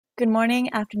Good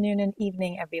morning, afternoon, and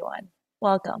evening, everyone.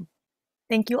 Welcome.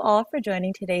 Thank you all for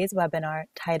joining today's webinar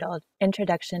titled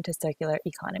Introduction to Circular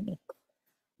Economy.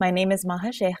 My name is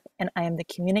Maha Sheikh, and I am the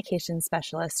Communications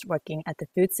Specialist working at the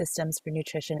Food Systems for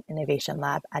Nutrition Innovation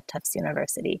Lab at Tufts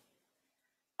University.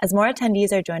 As more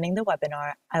attendees are joining the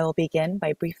webinar, I will begin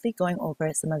by briefly going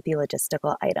over some of the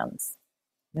logistical items.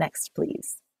 Next,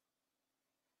 please.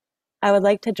 I would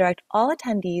like to direct all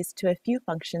attendees to a few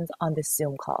functions on this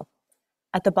Zoom call.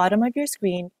 At the bottom of your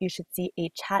screen, you should see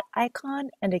a chat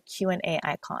icon and a Q&A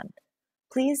icon.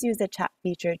 Please use the chat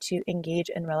feature to engage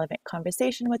in relevant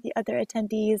conversation with the other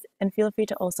attendees, and feel free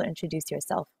to also introduce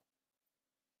yourself.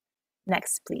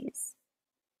 Next, please.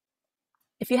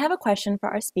 If you have a question for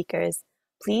our speakers,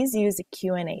 please use the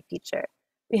Q&A feature.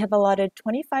 We have allotted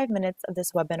 25 minutes of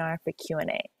this webinar for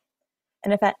Q&A.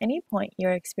 And if at any point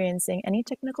you're experiencing any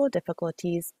technical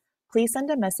difficulties, please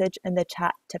send a message in the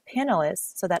chat to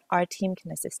panelists so that our team can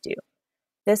assist you.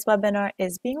 This webinar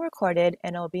is being recorded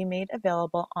and it will be made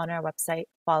available on our website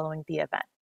following the event.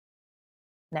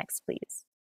 Next, please.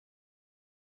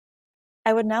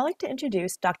 I would now like to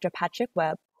introduce Dr. Patrick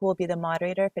Webb, who will be the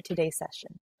moderator for today's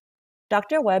session.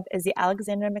 Dr. Webb is the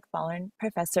Alexander McFarland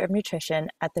Professor of Nutrition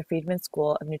at the Friedman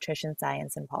School of Nutrition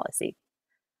Science and Policy.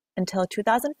 Until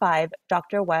 2005,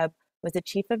 Dr. Webb was the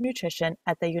Chief of Nutrition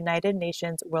at the United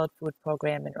Nations World Food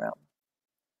Program in Rome.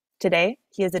 Today,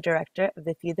 he is the Director of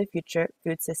the Feed the Future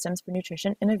Food Systems for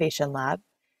Nutrition Innovation Lab.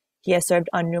 He has served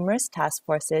on numerous task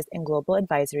forces and global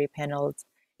advisory panels,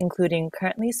 including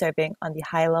currently serving on the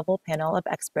high-level panel of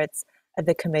experts of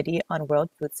the Committee on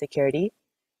World Food Security.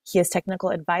 He is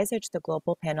technical advisor to the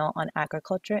Global Panel on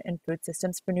Agriculture and Food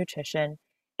Systems for Nutrition,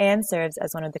 and serves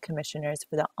as one of the commissioners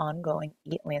for the ongoing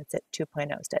Eat Lancet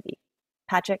 2.0 study.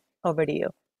 Patrick, over to you.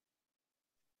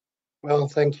 Well,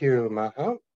 thank you,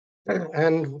 Maha.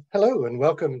 And hello and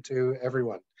welcome to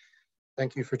everyone.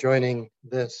 Thank you for joining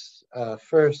this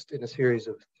first in a series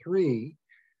of three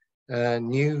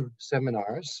new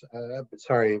webinars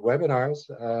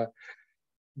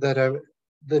that are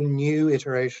the new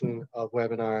iteration of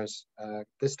webinars,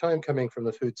 this time coming from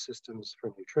the Food Systems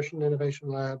for Nutrition Innovation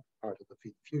Lab, part of the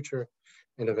Feed the Future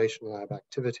Innovation Lab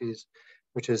activities,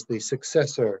 which is the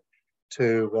successor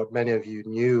to what many of you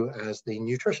knew as the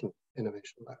Nutrition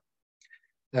Innovation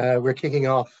Lab. We're kicking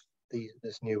off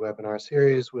this new webinar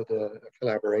series with a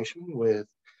collaboration with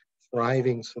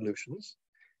Thriving Solutions,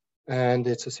 and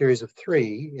it's a series of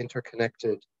three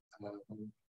interconnected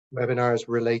webinars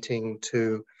relating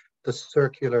to the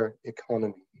circular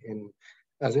economy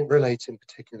as it relates in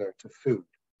particular to food.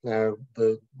 Now,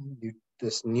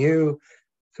 this new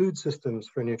Food Systems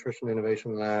for Nutrition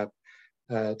Innovation Lab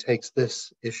takes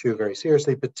this issue very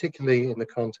seriously, particularly in the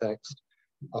context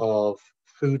of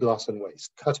food loss and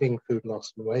waste, cutting food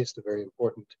loss and waste, a very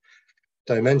important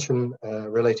dimension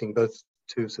relating both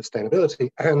to sustainability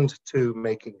and to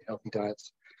making healthy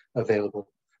diets available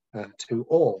to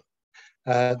all.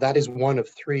 That is one of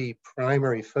three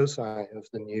primary foci of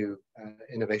the new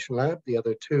Innovation Lab. The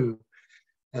other two,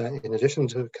 in addition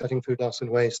to cutting food loss and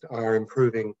waste, are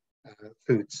improving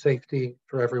food safety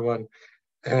for everyone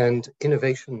and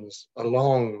innovations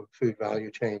along food value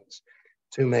chains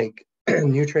to make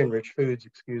nutrient-rich foods,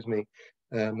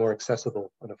 more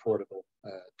accessible and affordable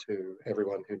to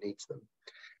everyone who needs them.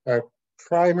 Our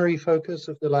primary focus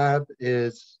of the lab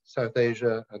is South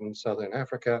Asia and Southern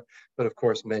Africa, but of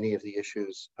course many of the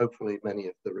issues, hopefully many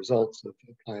of the results of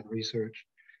applied research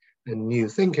and new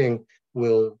thinking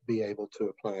will be able to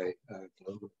apply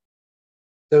globally.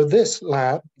 So this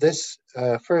lab, this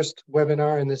first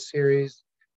webinar in this series,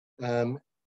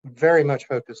 very much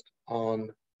focused on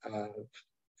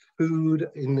food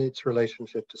in its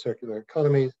relationship to circular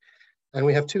economies. And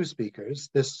we have two speakers.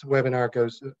 This webinar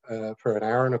goes for an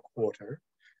hour and a quarter.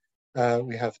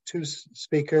 We have two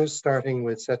speakers, starting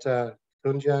with Seta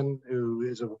Tunjan, who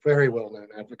is a very well-known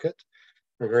advocate.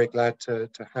 We're very glad to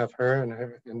have her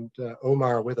and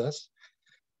Omar with us.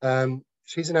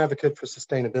 She's an advocate for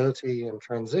sustainability and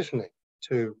transitioning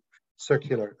to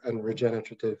circular and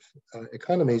regenerative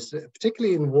economies,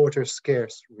 particularly in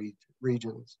water-scarce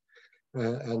regions.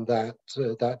 And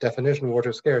that definition,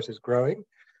 water scarce, is growing.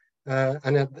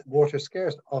 And water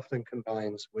scarce often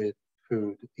combines with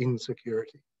food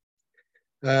insecurity.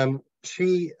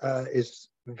 She is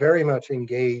very much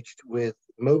engaged with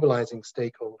mobilizing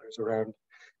stakeholders around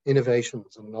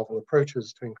innovations and novel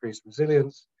approaches to increase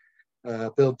resilience,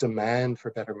 build demand for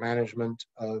better management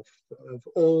of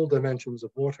all dimensions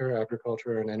of water,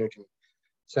 agriculture, and energy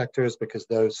sectors, because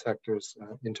those sectors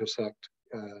intersect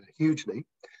hugely.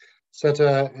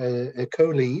 SETA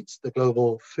co-leads the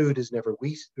global Food is Never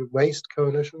Waste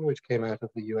Coalition, which came out of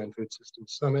the UN Food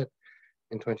Systems Summit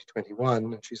in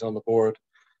 2021. And she's on the board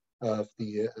of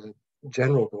the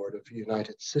General Board of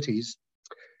United Cities.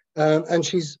 And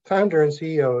she's founder and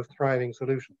CEO of Thriving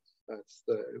Solutions,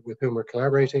 with whom we're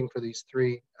collaborating for these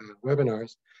three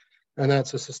webinars. And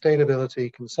that's a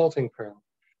sustainability consulting firm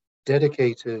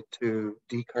dedicated to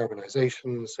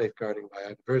decarbonization, safeguarding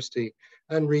biodiversity,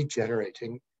 and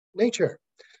regenerating nature.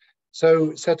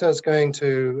 So SETA is going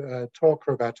to talk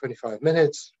for about 25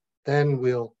 minutes. Then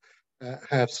we'll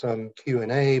have some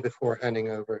Q&A before handing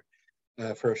over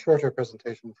for a shorter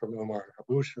presentation from Omar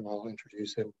Haboush, and I'll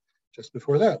introduce him just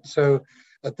before that. So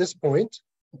at this point,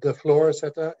 the floor,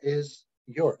 SETA, is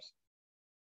yours.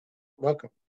 Welcome.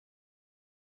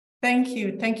 Thank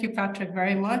you, Patrick,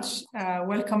 very much.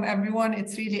 Welcome, everyone.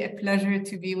 It's really a pleasure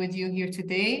to be with you here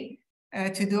today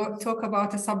to talk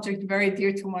about a subject very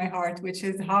dear to my heart, which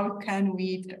is how can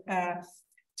we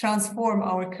transform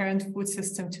our current food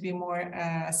system to be more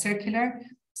circular.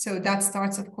 So that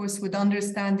starts, of course, with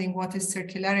understanding what is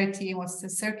circularity, what's the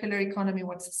circular economy,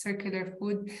 what's the circular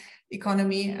food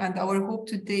economy. And our hope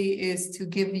today is to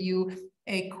give you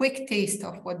a quick taste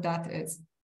of what that is.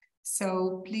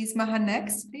 So please, Maha,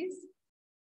 next, please.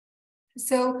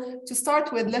 So to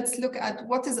start with, let's look at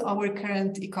what is our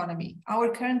current economy. Our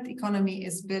current economy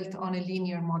is built on a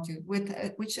linear module,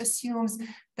 which assumes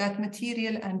that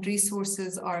material and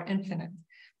resources are infinite.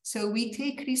 So we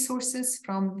take resources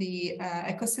from the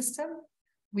ecosystem,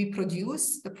 we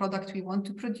produce the product we want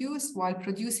to produce. While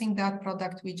producing that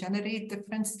product, we generate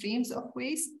different streams of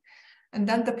waste. And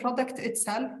then the product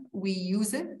itself, we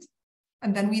use it,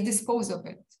 and then we dispose of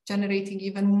it, generating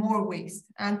even more waste.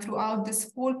 And throughout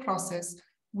this whole process,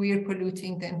 we're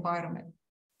polluting the environment.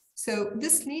 So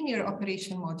this linear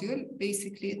operation module,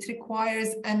 basically, it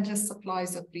requires endless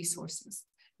supplies of resources,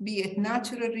 be it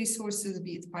natural resources,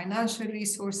 be it financial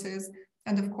resources,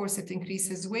 and of course it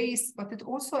increases waste, but it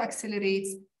also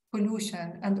accelerates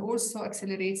pollution and also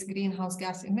accelerates greenhouse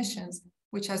gas emissions,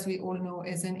 which, as we all know,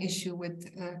 is an issue with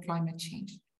climate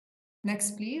change.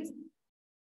 Next, please.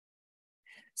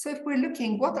 So if we're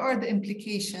looking, what are the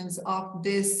implications of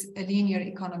this linear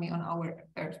economy on our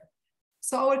Earth?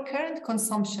 So our current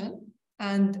consumption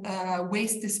and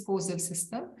waste disposal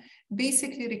system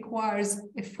basically requires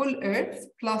a full Earth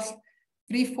plus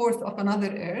 3/4 of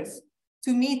another Earth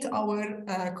to meet our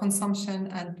consumption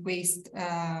and waste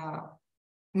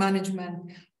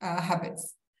management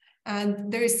habits.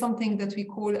 And there is something that we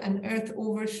call an Earth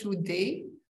Overshoot Day,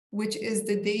 which is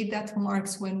the day that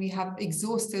marks when we have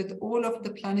exhausted all of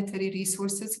the planetary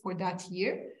resources for that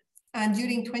year. And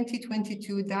during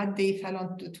 2022, that day fell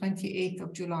on the 28th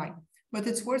of July. But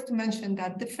it's worth to mention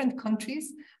that different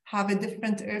countries have a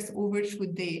different Earth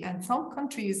Overshoot Day, and some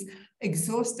countries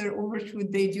exhaust their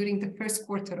overshoot day during the first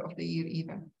quarter of the year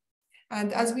even.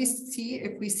 And as we see,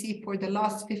 if we see for the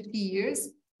last 50 years,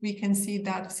 we can see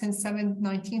that since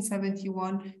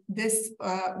 1971,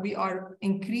 we are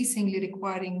increasingly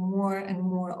requiring more and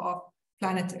more of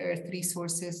planet Earth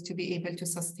resources to be able to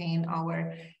sustain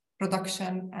our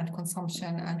production and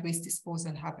consumption and waste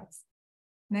disposal habits.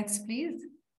 Next, please.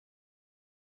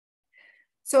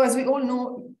 So as we all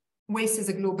know, waste is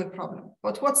a global problem,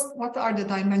 but what are the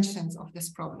dimensions of this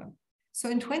problem? So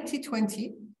in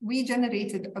 2020, we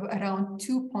generated around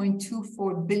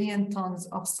 2.24 billion tons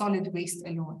of solid waste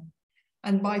alone.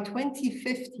 And by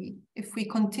 2050, if we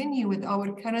continue with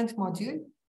our current module,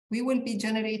 we will be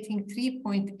generating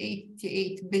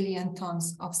 3.88 billion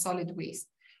tons of solid waste.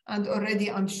 And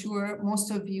already, I'm sure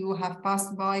most of you have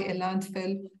passed by a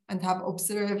landfill and have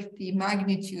observed the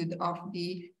magnitude of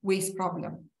the waste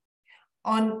problem.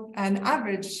 On an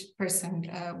average person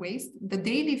waste, the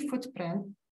daily footprint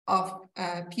of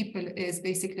people is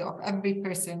basically of every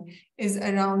person is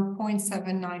around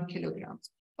 0.79 kilograms.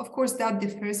 Of course, that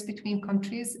differs between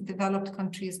countries. Developed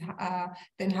countries,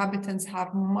 the inhabitants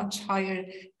have much higher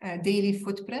daily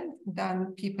footprint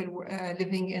than people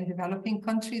living in developing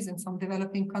countries, in some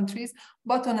developing countries.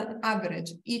 But on an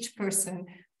average, each person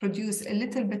produces a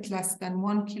little bit less than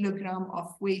 1 kilogram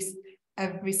of waste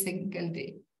every single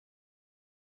day.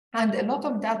 And a lot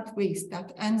of that waste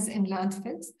that ends in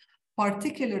landfills,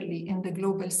 particularly in the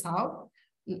global south,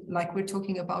 like we're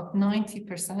talking about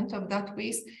 90% of that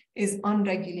waste is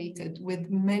unregulated, with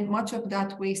much of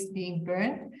that waste being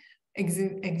burned,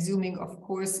 exhuming, of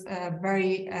course,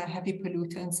 very heavy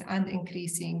pollutants and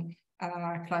increasing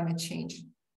climate change.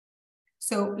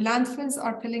 So landfills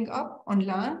are filling up on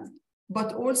land.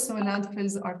 but also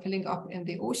landfills are filling up in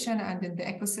the ocean and in the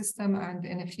ecosystem. And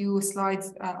in a few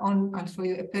slides I'll show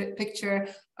you a picture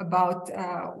about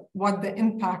what the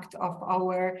impact of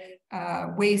our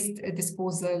waste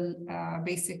disposal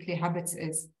basically habits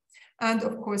is. And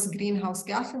of course, greenhouse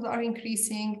gases are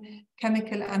increasing.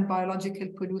 Chemical and biological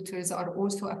polluters are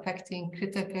also affecting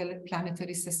critical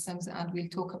planetary systems, and we'll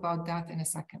talk about that in a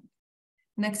second.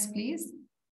 Next, please.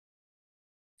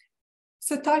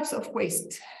 So types of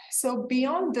waste. So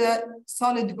beyond the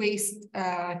solid waste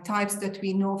types that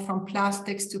we know, from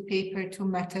plastics to paper to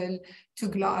metal to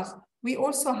glass, we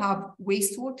also have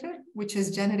wastewater, which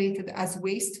is generated as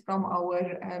waste from our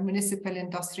municipal,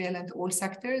 industrial, and all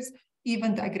sectors.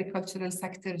 Even the agricultural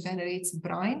sector generates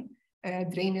brine,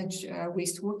 drainage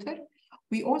wastewater.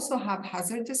 We also have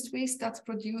hazardous waste that's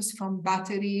produced from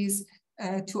batteries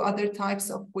to other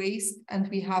types of waste, and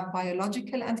we have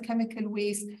biological and chemical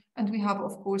waste, and we have,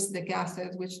 of course, the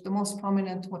gases, which the most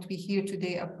prominent, what we hear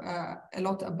today a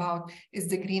lot about, is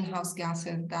the greenhouse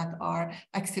gases that are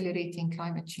accelerating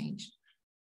climate change.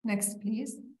 Next,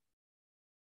 please.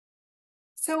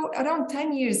 So around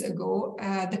 10 years ago,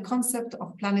 the concept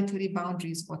of planetary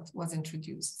boundaries was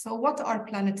introduced. So what are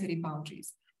planetary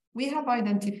boundaries? We have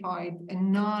identified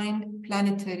 9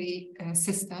 planetary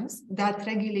systems that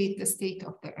regulate the state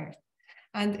of the Earth.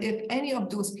 And if any of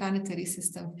those planetary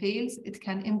systems fails, it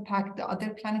can impact the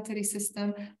other planetary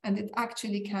system, and it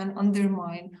actually can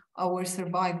undermine our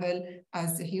survival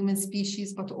as a human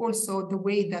species, but also the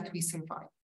way that we survive.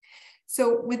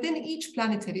 So within each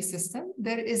planetary system,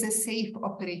 there is a safe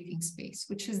operating space,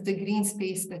 which is the green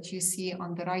space that you see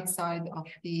on the right side of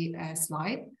the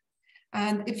slide.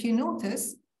 And if you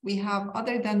notice, we have,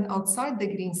 other than outside the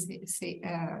green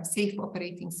safe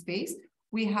operating space,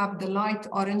 we have the light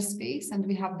orange space and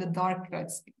we have the dark red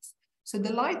space. So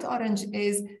the light orange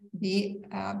is the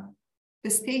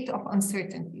state of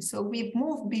uncertainty. So we've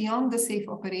moved beyond the safe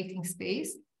operating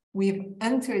space. We've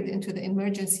entered into the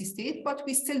emergency state, but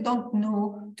we still don't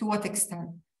know to what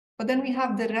extent. But then we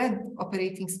have the red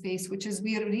operating space, which is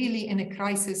we're really in a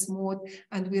crisis mode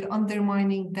and we're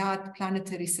undermining that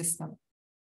planetary system.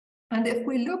 And if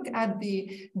we look at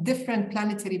the different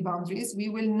planetary boundaries, we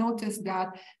will notice that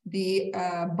the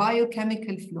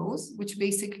biochemical flows, which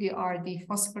basically are the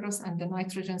phosphorus and the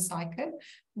nitrogen cycle,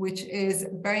 which is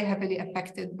very heavily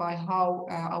affected by how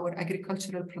our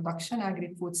agricultural production,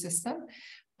 agri-food system,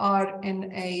 are in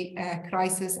a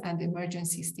crisis and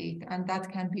emergency state. And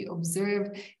that can be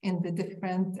observed in the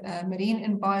different marine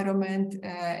environment,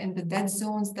 in the dead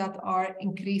zones that are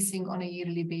increasing on a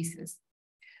yearly basis.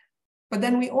 But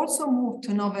then we also move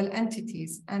to novel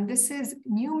entities, and this is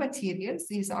new materials.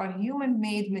 These are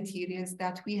human-made materials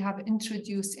that we have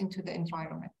introduced into the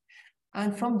environment.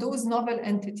 And from those novel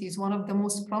entities, one of the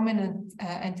most prominent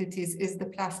entities is the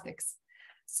plastics.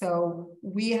 So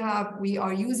we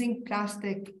are using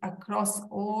plastic across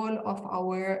all of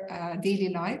our daily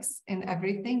lives in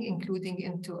everything, including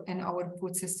in our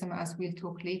food system, as we'll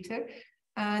talk later.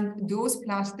 And those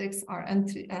plastics are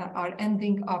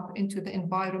ending up into the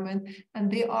environment, and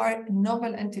they are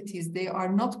novel entities. They are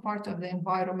not part of the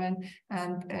environment,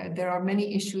 and there are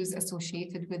many issues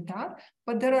associated with that.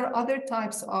 But there are other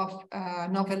types of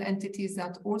novel entities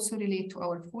that also relate to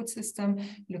our food system,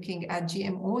 looking at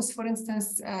GMOs, for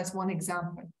instance, as one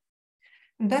example.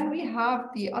 And then we have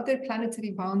the other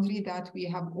planetary boundary that we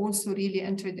have also really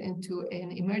entered into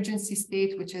an emergency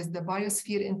state, which is the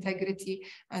biosphere integrity.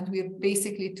 And we're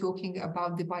basically talking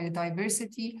about the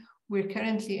biodiversity. We're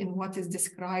currently in what is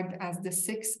described as the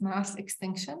 6th mass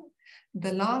extinction.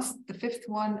 The 5th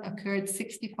one occurred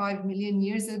 65 million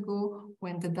years ago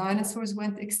when the dinosaurs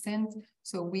went extinct.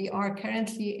 So we are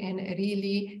currently in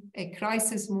a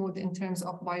crisis mode in terms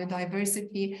of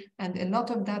biodiversity, and a lot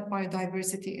of that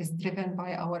biodiversity is driven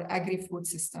by our agri-food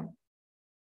system.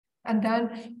 And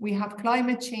then we have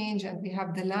climate change and we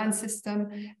have the land system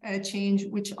change,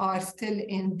 which are still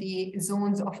in the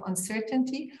zones of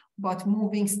uncertainty, but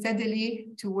moving steadily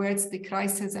towards the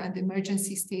crisis and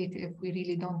emergency state if we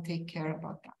really don't take care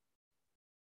about that.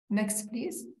 Next,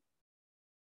 please.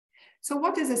 So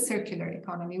what is a circular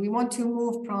economy? We want to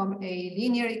move from a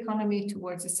linear economy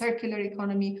towards a circular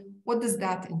economy. What does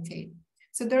that entail?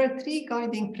 So there are 3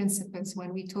 guiding principles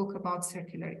when we talk about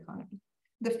circular economy.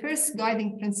 The first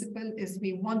guiding principle is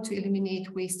we want to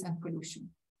eliminate waste and pollution.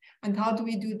 And how do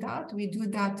we do that? We do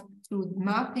that through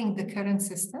mapping the current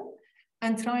system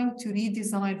and trying to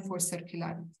redesign for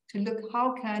circularity, to look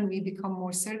how can we become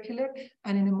more circular.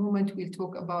 And in a moment, we'll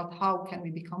talk about how can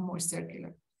we become more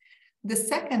circular. The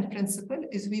second principle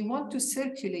is we want to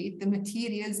circulate the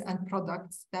materials and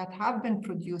products that have been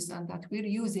produced and that we're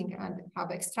using and have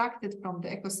extracted from the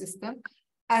ecosystem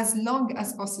as long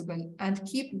as possible and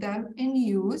keep them in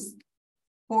use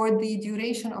for the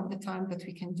duration of the time that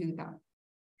we can do that.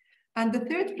 And the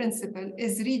third principle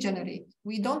is regenerate.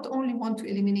 We don't only want to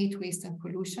eliminate waste and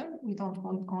pollution. We don't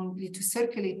want only to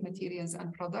circulate materials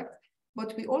and products,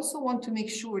 but we also want to make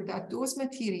sure that those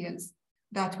materials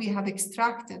that we have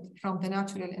extracted from the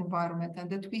natural environment and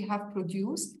that we have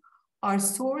produced are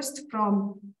sourced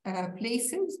from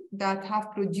places that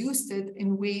have produced it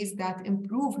in ways that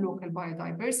improve local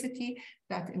biodiversity,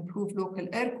 that improve local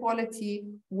air quality,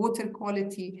 water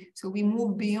quality. So we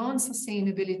move beyond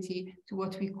sustainability to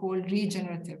what we call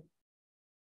regenerative.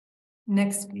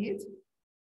 Next, please.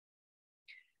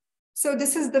 So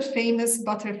this is the famous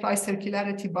butterfly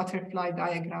circularity butterfly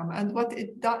diagram. And what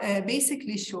it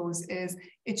basically shows is,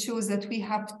 it shows that we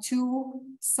have two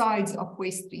sides of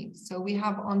waste streams. So we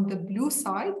have on the blue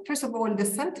side, first of all, the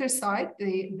center side,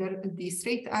 the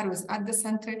straight arrows at the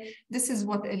center, this is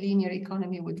what a linear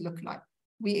economy would look like.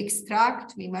 We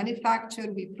extract, we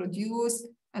manufacture, we produce,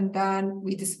 and then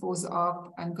we dispose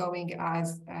of and going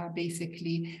as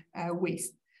basically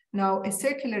waste. Now, a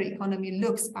circular economy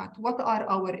looks at what are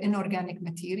our inorganic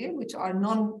material, which are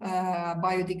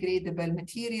non-biodegradable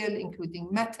material, including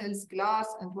metals, glass,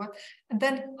 and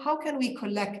then how can we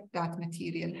collect that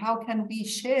material? How can we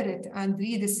share it and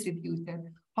redistribute it?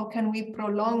 How can we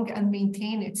prolong and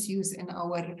maintain its use in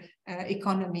our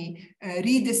economy,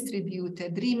 redistribute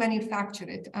it, remanufacture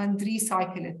it, and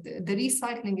recycle it? The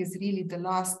recycling is really the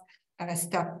last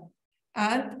step.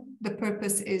 And the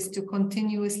purpose is to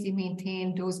continuously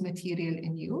maintain those material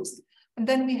in use. And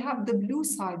then we have the blue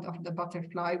side of the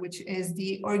butterfly, which is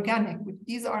the organic.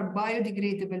 These are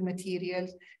biodegradable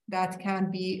materials that can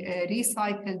be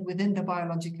recycled within the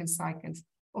biological cycles.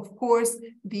 Of course,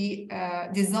 the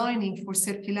designing for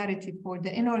circularity for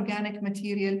the inorganic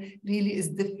material really is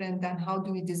different than how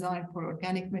do we design for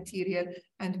organic material.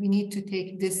 And we need to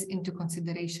take this into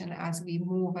consideration as we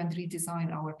move and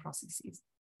redesign our processes.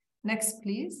 Next,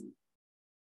 please.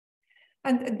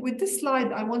 And with this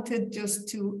slide, I wanted just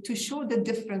to show the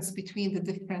difference between the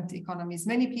different economies.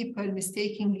 Many people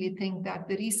mistakenly think that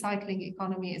the recycling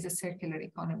economy is a circular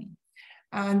economy.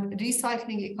 And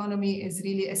recycling economy is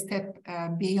really a step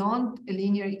beyond a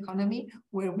linear economy,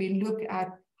 where we look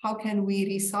at how can we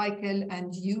recycle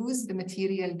and use the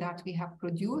material that we have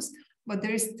produced, but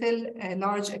there is still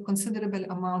a considerable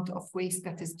amount of waste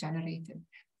that is generated.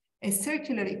 A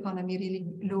circular economy really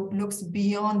looks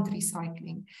beyond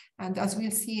recycling. And as we'll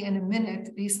see in a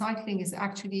minute, recycling is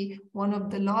actually one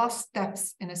of the last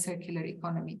steps in a circular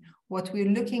economy. What we're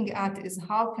looking at is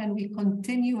how can we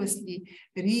continuously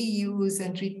reuse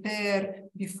and repair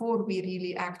before we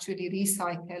really actually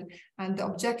recycle. And the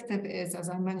objective is, as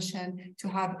I mentioned, to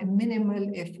have a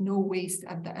minimal, if no waste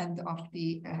at the end of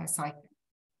the cycle.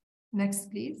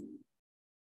 Next, please.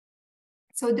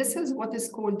 So this is what is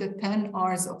called the 10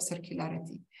 R's of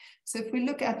circularity. So if we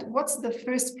look at what's the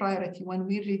first priority when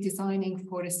we're redesigning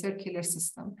for a circular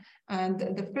system, and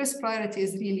the first priority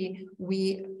is really,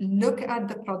 we look at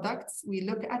the products, we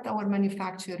look at our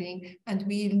manufacturing, and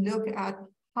we look at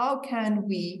how can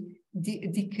we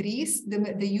decrease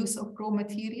the use of raw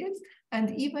materials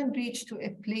and even reach to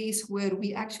a place where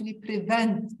we actually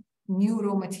prevent new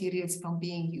raw materials from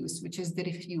being used, which is the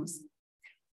refuse.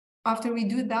 After we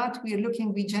do that,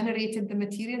 we generated the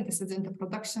material. This is in the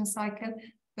production cycle.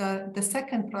 The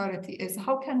second priority is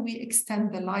how can we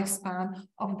extend the lifespan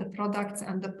of the products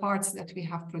and the parts that we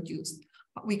have produced?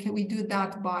 We do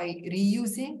that by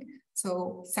reusing,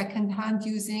 so second-hand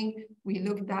using. We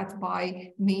looked at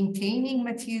by maintaining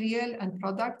material and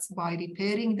products, by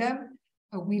repairing them.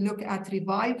 We look at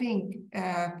reviving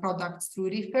products through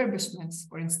refurbishments,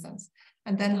 for instance.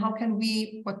 And then how can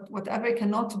we, whatever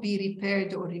cannot be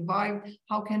repaired or revived,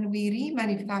 how can we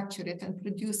remanufacture it and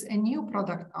produce a new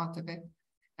product out of it?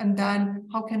 And then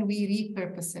how can we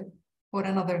repurpose it for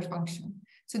another function?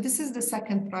 So this is the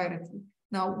second priority.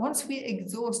 Now, once we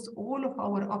exhaust all of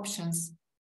our options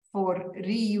for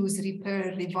reuse,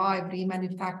 repair, revive,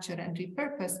 remanufacture, and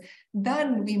repurpose,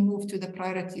 then we move to the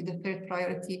priority, the third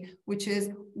priority, which is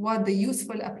what the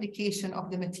useful application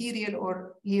of the material,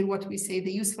 or here what we say,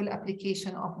 the useful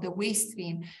application of the waste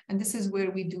stream. And this is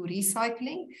where we do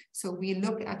recycling. So we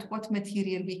look at what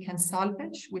material we can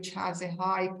salvage, which has a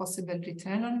high possible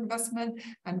return on investment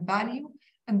and value.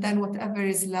 And then whatever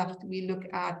is left, we look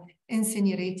at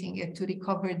incinerating it to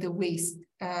recover the waste,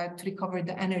 to recover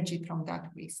the energy from that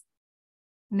waste.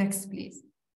 Next, please.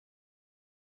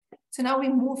 So now we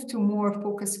move to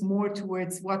focus more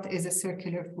towards what is a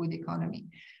circular food economy.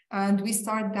 And we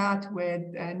start that with,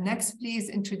 next please,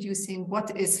 introducing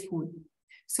what is food.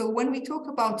 So when we talk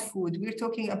about food, we're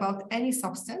talking about any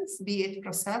substance, be it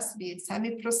processed, be it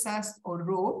semi-processed or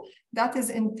raw, that is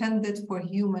intended for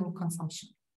human consumption.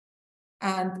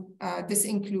 And this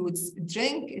includes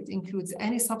drink, it includes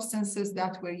any substances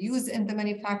that were used in the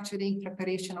manufacturing,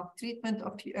 preparation of treatment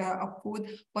of food,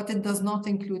 but it does not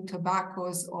include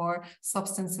tobaccos or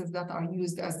substances that are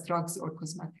used as drugs or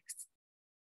cosmetics.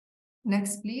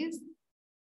 Next, please.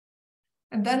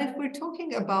 And then if we're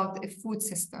talking about a food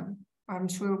system, I'm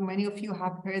sure many of you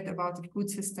have heard about a food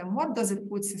system. What does a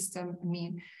food system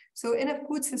mean? So in a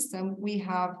food system, we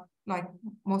have, like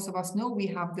most of us know, we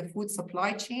have the food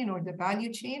supply chain or the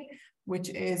value chain, which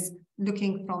is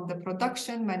looking from the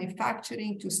production,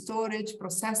 manufacturing to storage,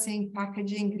 processing,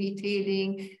 packaging,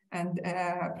 retailing, and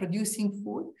producing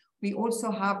food. We also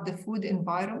have the food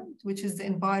environment, which is the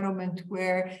environment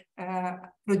where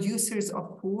producers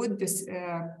of food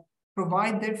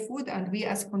provide their food, and we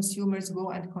as consumers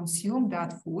go and consume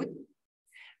that food.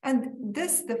 And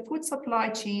the food supply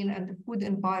chain and the food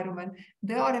environment,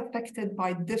 they are affected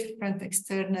by different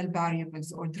external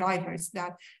variables or drivers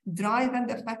that drive and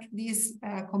affect these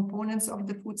components of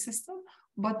the food system,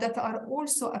 but that are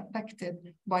also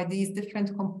affected by these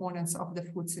different components of the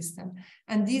food system.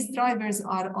 And these drivers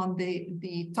are on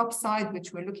the top side,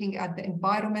 which we're looking at the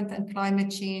environment and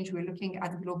climate change, we're looking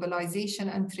at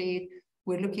globalization and trade,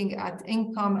 we're looking at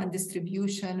income and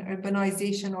distribution,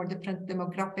 urbanization or different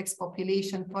demographics,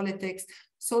 population, politics,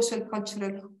 social,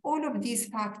 cultural. All of these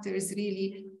factors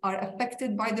really are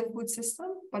affected by the food system,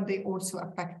 but they also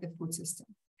affect the food system.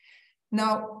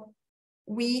 Now,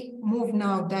 we move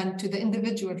now then to the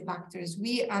individual factors.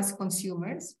 We as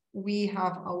consumers, we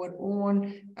have our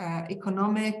own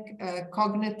economic,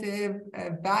 cognitive,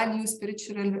 values,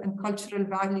 spiritual and cultural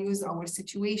values, our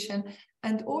situation,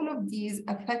 and all of these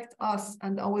affect us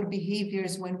and our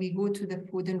behaviors when we go to the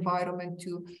food environment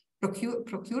to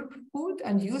procure food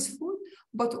and use food,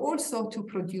 but also to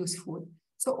produce food.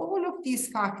 So all of these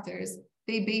factors,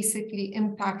 they basically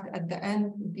impact at the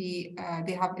end, they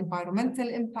have environmental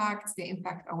impacts, they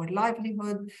impact our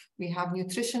livelihood, we have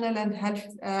nutritional and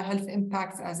health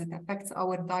impacts as it affects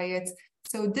our diets.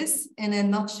 So this, in a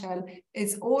nutshell,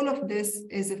 is all of this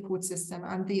is a food system.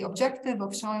 And the objective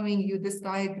of showing you this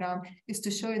diagram is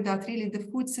to show you that really the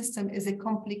food system is a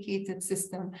complicated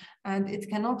system, and it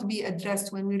cannot be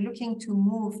addressed when we're looking to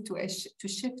move to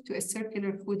shift to a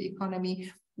circular food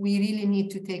economy. We really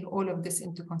need to take all of this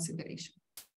into consideration.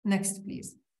 Next,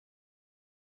 please.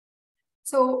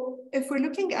 So if we're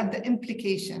looking at the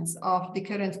implications of the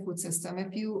current food system,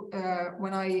 if you,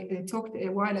 when I talked a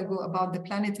while ago about the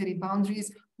planetary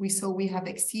boundaries, we saw we have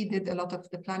exceeded a lot of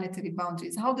the planetary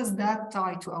boundaries. How does that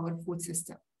tie to our food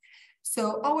system?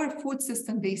 So our food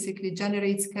system basically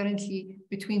generates currently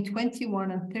between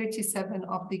 21 and 37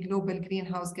 of the global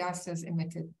greenhouse gases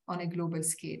emitted on a global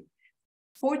scale.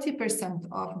 40%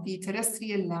 of the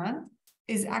terrestrial land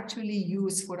is actually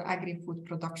used for agri-food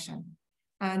production.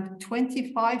 And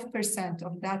 25%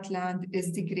 of that land is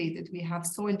degraded. We have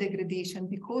soil degradation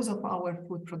because of our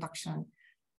food production.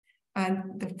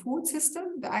 And the food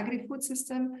system, the agri-food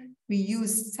system, we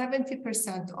use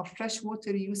 70% of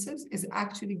freshwater uses is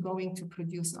actually going to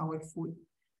produce our food.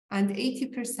 And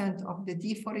 80% of the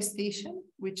deforestation,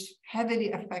 which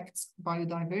heavily affects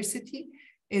biodiversity,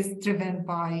 is driven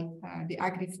by the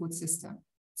agri-food system.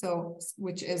 So,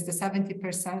 which is the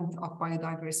 70% of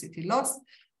biodiversity loss.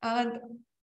 And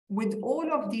with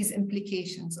all of these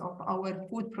implications of our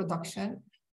food production,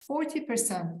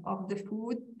 40% of the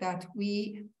food that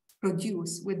we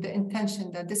produce with the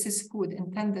intention that this is food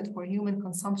intended for human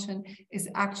consumption is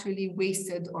actually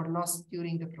wasted or lost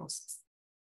during the process.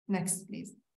 Next,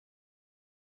 please.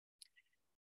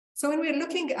 So when we're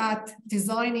looking at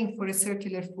designing for a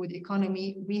circular food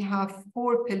economy, we have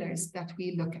 4 pillars that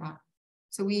we look at.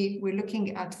 So we're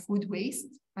looking at food waste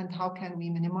and how can we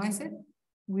minimize it.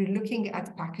 We're looking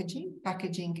at packaging.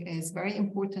 Packaging is very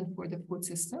important for the food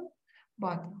system,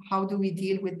 but how do we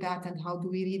deal with that and how do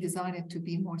we redesign it to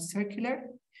be more circular?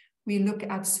 We look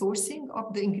at sourcing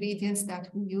of the ingredients that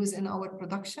we use in our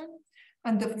production.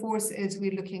 And the 4th is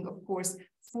we're looking, of course,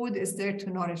 food is there to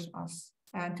nourish us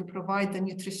and to provide the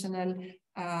nutritional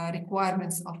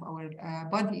requirements of our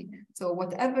body. So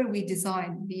whatever we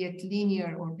design, be it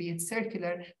linear or be it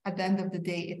circular, at the end of the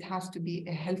day, it has to be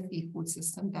a healthy food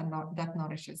system that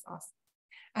nourishes us.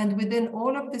 And within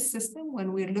all of this system,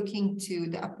 when we're looking to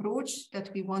the approach that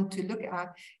we want to look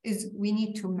at, is we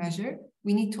need to measure,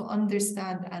 we need to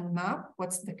understand and map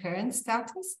what's the current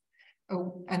status.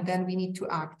 and then we need to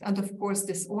act. And of course,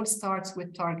 this all starts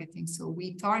with targeting. So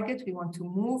we target, we want to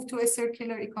move to a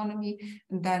circular economy,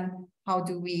 and then how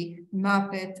do we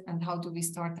map it and how do we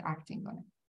start acting on it?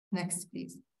 Next,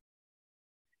 please.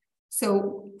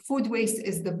 So food waste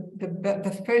is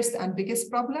the first and biggest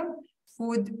problem.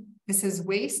 Food, this is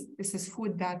waste. This is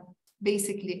food that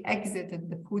basically exited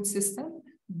the food system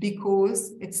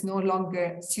because it's no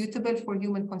longer suitable for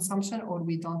human consumption or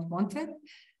we don't want it.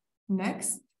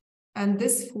 Next. And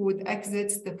this food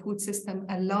exits the food system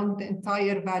along the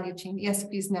entire value chain. Yes,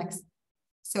 please, next.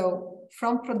 So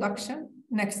from production,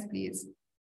 next, please.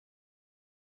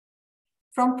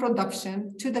 From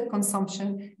production to the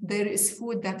consumption, there is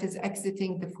food that is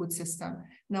exiting the food system.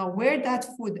 Now, where that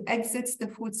food exits the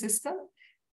food system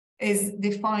is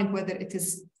defined whether it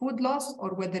is food loss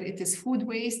or whether it is food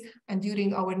waste. And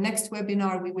during our next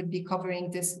webinar, we would be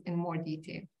covering this in more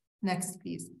detail. Next,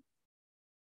 please.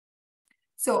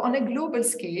 So on a global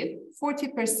scale,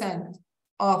 40%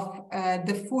 of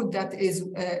the food that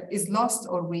is lost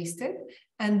or wasted.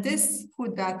 And this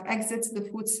food that exits the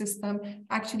food system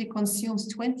actually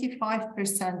consumes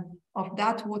 25% of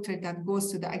that water that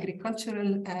goes to the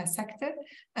agricultural sector.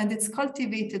 And it's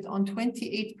cultivated on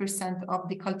 28% of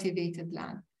the cultivated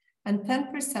land. And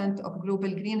 10% of global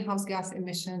greenhouse gas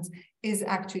emissions is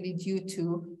actually due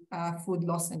to food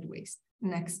loss and waste.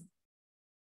 Next.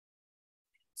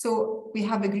 So we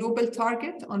have a global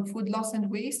target on food loss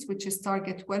and waste, which is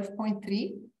target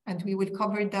 12.3, and we will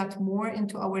cover that more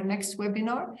into our next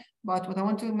webinar. But what I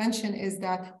want to mention is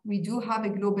that we do have a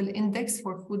global index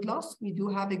for food loss. We do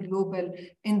have a global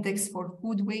index for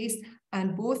food waste,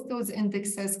 and both those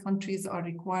indexes countries are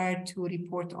required to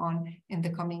report on in the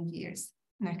coming years.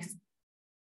 Next.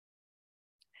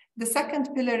 The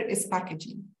second pillar is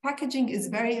packaging. Packaging is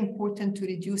very important to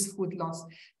reduce food loss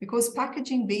because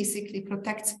packaging basically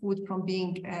protects food from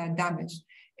being damaged.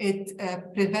 It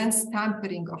prevents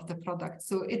tampering of the product.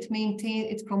 So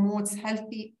it promotes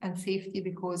healthy and safety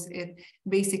because it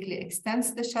basically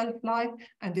extends the shelf life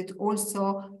and it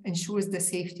also ensures the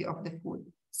safety of the food.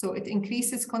 So it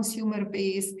increases consumer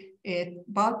base,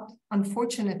 but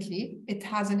unfortunately, it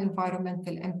has an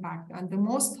environmental impact. And the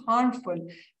most harmful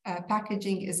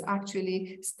packaging is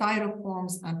actually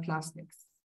styrofoams and plastics.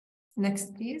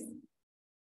 Next, please.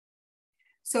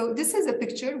 So this is a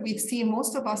picture we've seen,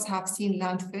 most of us have seen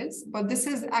landfills, but this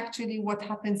is actually what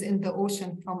happens in the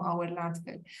ocean from our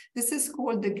landfill. This is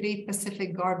called the Great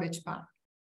Pacific Garbage Patch.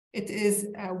 It is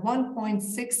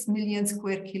 1.6 million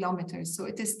square kilometers. So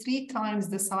it is 3 times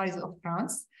the size of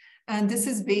France. And this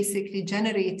is basically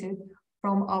generated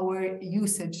from our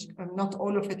usage. Not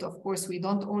all of it, of course, we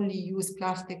don't only use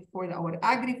plastic for our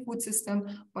agri-food system,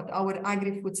 but our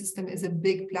agri-food system is a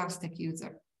big plastic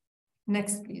user.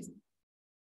 Next, please.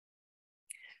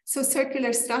 So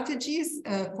circular strategies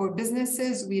for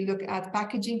businesses, we look at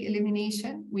packaging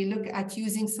elimination, we look at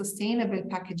using sustainable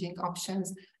packaging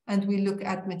options, and we look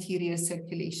at material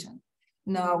circulation.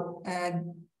 Now,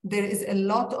 there is a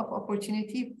lot of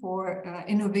opportunity for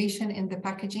innovation in the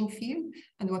packaging field.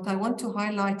 And what I want to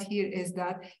highlight here is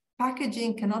that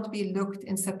packaging cannot be looked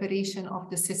in separation of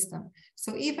the system.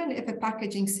 So even if a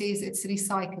packaging says it's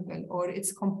recyclable or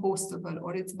it's compostable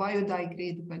or it's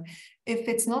biodegradable, if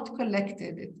it's not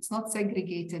collected, if it's not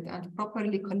segregated and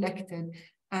properly collected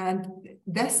and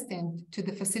destined to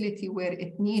the facility where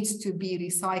it needs to be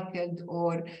recycled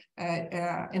or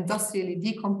industrially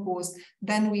decomposed,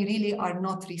 then we really are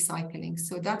not recycling.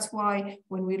 So that's why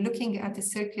when we're looking at a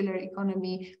circular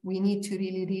economy, we need to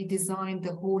really redesign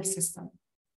the whole system.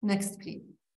 Next, please.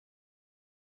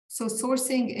 So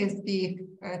sourcing is the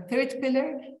third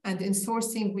pillar. And in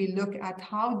sourcing, we look at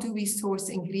how do we source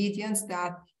ingredients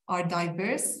that are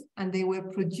diverse and they were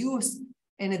produced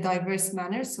in a diverse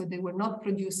manner. So they were not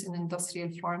produced in industrial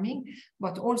farming,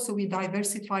 but also we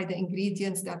diversify the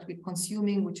ingredients that we're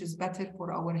consuming, which is better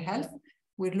for our health.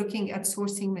 We're looking at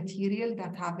sourcing material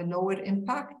that have a lower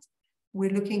impact.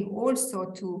 We're looking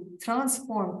also to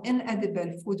transform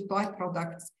inedible food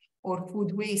byproducts or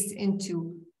food waste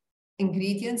into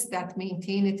ingredients that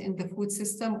maintain it in the food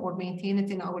system or maintain it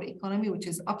in our economy, which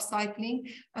is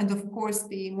upcycling. And of course,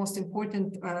 the most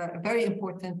important, very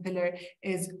important pillar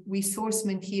is we source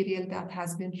material that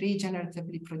has been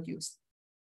regeneratively produced.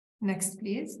 Next,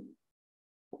 please.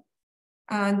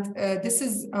 And this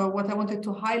is what I wanted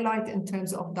to highlight in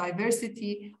terms of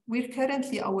diversity. We're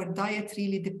currently, our diet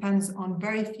really depends on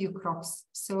very few crops.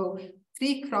 So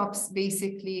 3 crops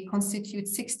basically constitute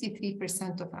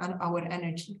 63% of our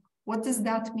energy. What does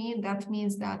that mean? That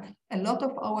means that a lot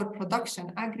of our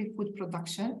production, agri-food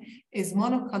production, is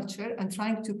monoculture and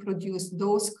trying to produce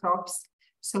those crops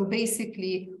So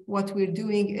basically, what we're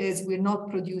doing is we're not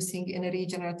producing in a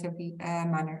regenerative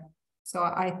manner. So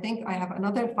I think I have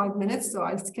another 5 minutes, so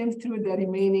I'll skim through the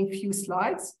remaining few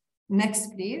slides.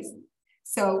 Next, please.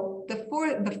 So the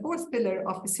fourth pillar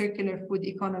of the circular food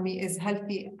economy is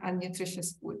healthy and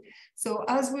nutritious food. So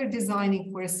as we're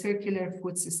designing for a circular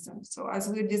food system, so as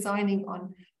we're designing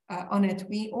on it,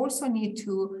 we also need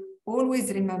to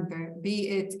always remember, be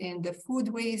it in the food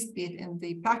waste, be it in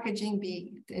the packaging,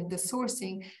 be it in the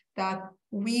sourcing, that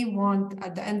we want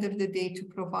at the end of the day to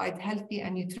provide healthy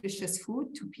and nutritious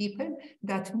food to people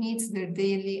that meets their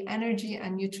daily energy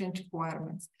and nutrient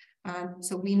requirements. And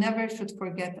so we never should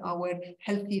forget our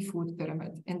healthy food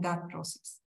pyramid in that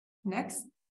process. Next.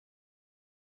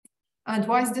 And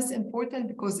why is this important?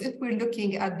 Because if we're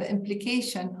looking at the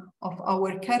implication of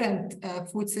our current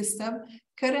food system,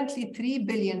 currently 3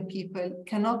 billion people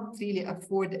cannot really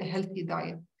afford a healthy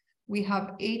diet. We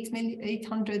have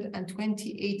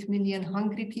 828 million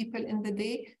hungry people in the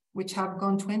day, which have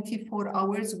gone 24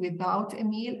 hours without a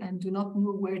meal and do not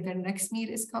know where their next meal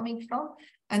is coming from.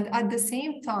 And at the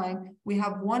same time, we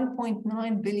have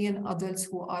 1.9 billion adults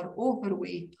who are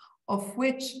overweight, of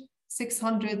which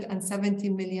 670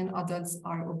 million adults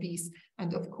are obese.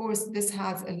 And of course, this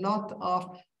has a lot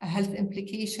of health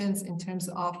implications in terms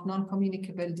of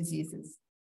non-communicable diseases.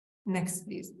 Next,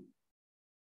 please.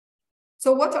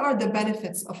 So what are the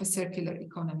benefits of a circular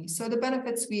economy? So the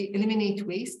benefits, we eliminate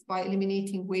waste. By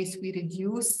eliminating waste, we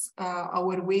reduce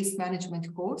our waste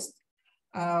management cost.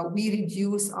 We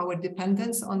reduce our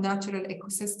dependence on natural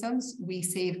ecosystems. We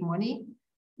save money.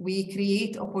 We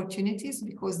create opportunities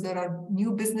because there are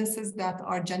new businesses that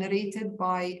are generated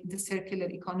by the circular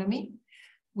economy.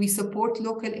 We support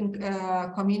local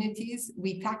communities.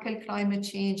 We tackle climate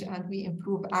change, and we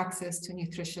improve access to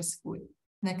nutritious food.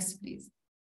 Next, please.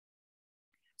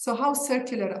 So how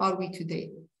circular are we today?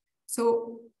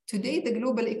 So today, the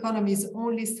global economy is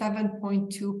only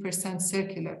 7.2%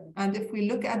 circular. And if we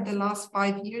look at the last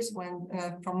 5 years,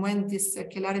 from when this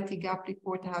circularity gap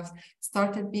report has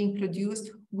started being produced,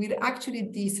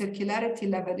 the circularity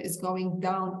level is going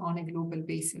down on a global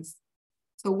basis.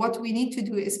 So what we need to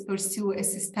do is pursue a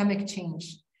systemic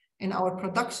change in our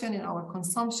production, in our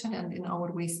consumption, and in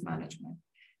our waste management.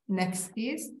 Next,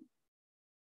 please.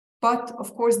 But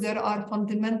of course, there are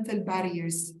fundamental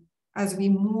barriers as we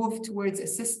move towards a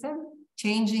system,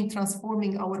 changing,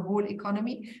 transforming our whole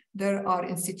economy. There are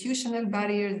institutional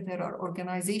barriers, there are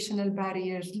organizational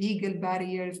barriers, legal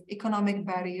barriers, economic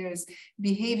barriers,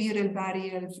 behavioral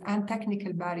barriers, and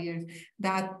technical barriers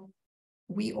that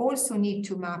we also need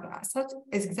to map.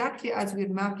 Exactly as we're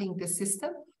mapping the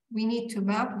system, we need to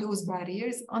map those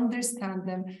barriers, understand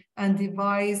them, and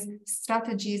devise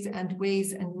strategies and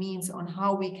ways and means on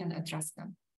how we can address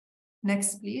them.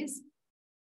 Next, please.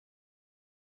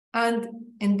 And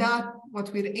in that,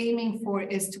 what we're aiming for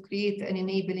is to create an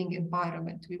enabling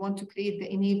environment. We want to create the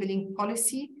enabling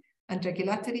policy and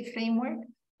regulatory framework.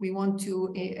 We want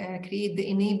to create the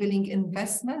enabling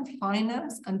investment,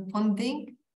 finance, and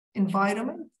funding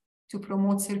environment to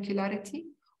promote circularity.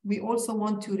 We also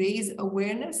want to raise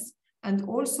awareness and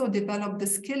also develop the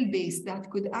skill base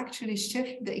that could actually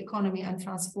shift the economy and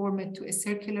transform it to a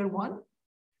circular one.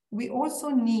 We also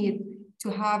need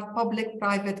to have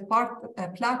public-private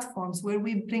platforms where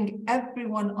we bring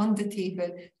everyone on the table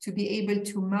to be able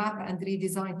to map and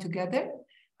redesign together.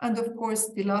 And of course,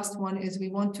 the last one is we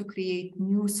want to create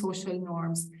new social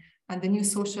norms. And the new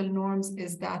social norms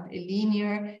is that a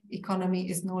linear economy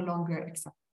is no longer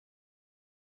acceptable.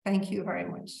 Thank you very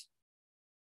much.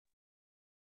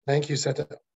 Thank you, Seta.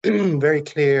 Very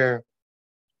clear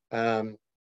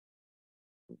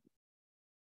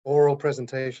oral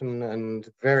presentation and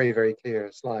very, very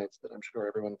clear slides that I'm sure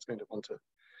everyone's going to want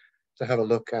to have a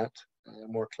look at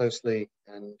more closely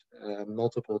and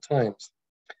multiple times.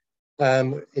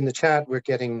 In the chat, we're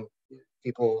getting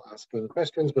people asking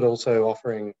questions, but also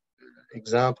offering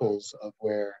examples of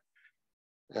where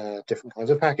different kinds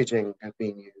of packaging have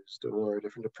been used or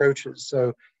different approaches.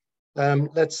 So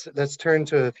let's turn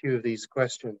to a few of these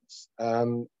questions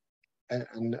and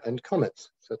comments,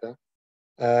 so that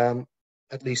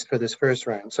at least for this first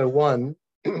round. So one,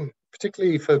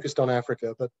 particularly focused on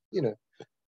Africa, but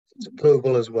it's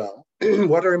global as well.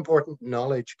 What are important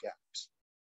knowledge gaps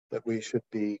that we should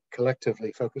be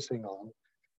collectively focusing on,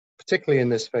 particularly in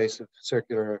this space of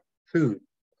circular food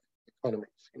economies?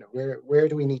 Where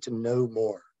do we need to know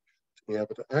more to be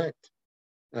able to act,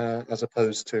 as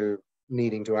opposed to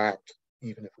needing to act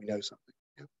even if we know something?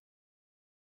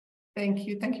 Thank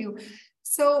you.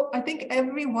 So I think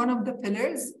every one of the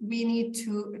pillars we need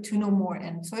to know more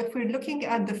in. So if we're looking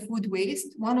at the food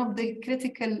waste, one of the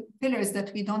critical pillars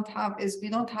that we don't have is we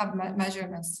don't have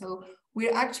measurements. So we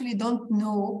actually don't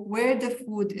know where the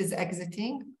food is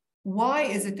exiting, why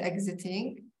is it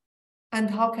exiting, and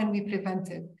how can we prevent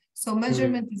it. So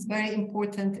measurement is very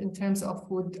important in terms of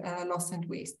food loss and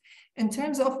waste. In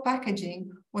terms of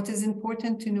packaging, what is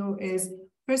important to know is,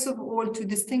 first of all, to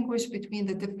distinguish between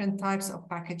the different types of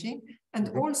packaging, and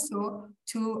also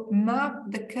to map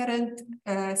the current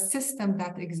system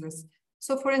that exists.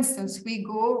 So for instance, we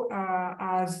go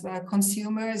as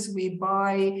consumers, we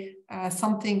buy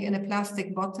something in a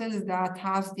plastic bottle that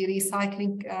has the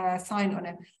recycling sign on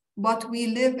it. But we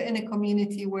live in a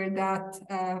community where that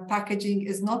packaging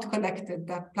is not collected,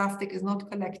 that plastic is not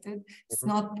collected, it's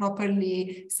not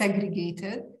properly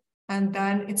segregated, and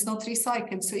then it's not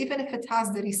recycled. So even if it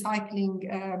has the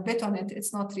recycling bit on it,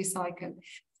 it's not recycled.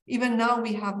 Even now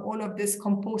we have all of this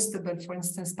compostable, for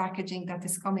instance, packaging that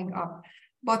is coming up.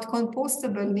 But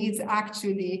compostable needs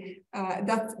actually,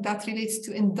 that relates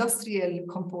to industrial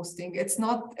composting. It's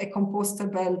not a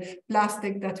compostable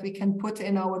plastic that we can put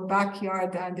in our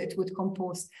backyard and it would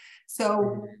compost.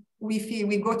 So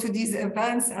we go to these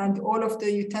events and all of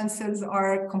the utensils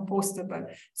are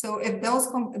compostable. So if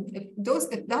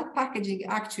that packaging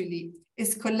actually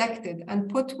is collected and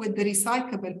put with the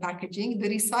recyclable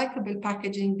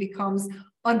packaging becomes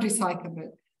unrecyclable.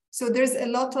 So there's a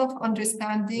lot of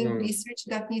understanding, research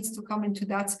that needs to come into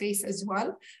that space as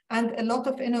well, and a lot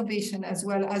of innovation as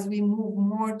well as we move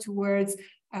more towards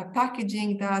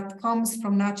packaging that comes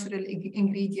from natural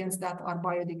ingredients that are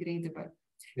biodegradable.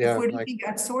 Yeah, if we're looking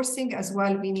at sourcing as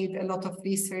well, we need a lot of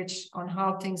research on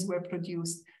how things were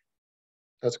produced.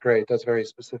 That's great. That's very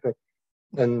specific.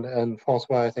 And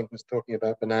Francois, I think, was talking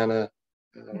about banana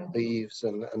leaves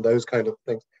and those kind of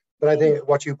things. But I think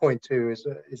what you point to is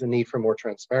a need for more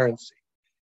transparency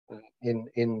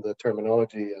in the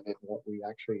terminology and in what we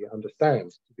actually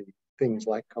understand to be things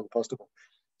like compostable.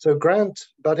 So Grant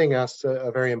butting us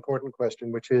a very important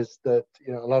question, which is that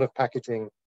a lot of packaging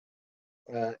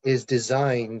is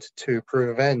designed to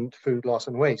prevent food loss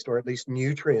and waste, or at least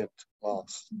nutrient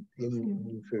loss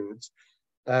in foods.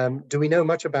 Do we know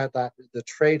much about that, the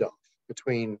trade-off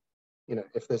between,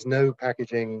 if there's no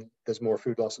packaging, there's more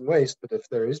food loss and waste, but if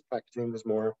there is packaging, there's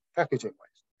more packaging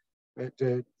waste?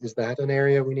 Is that an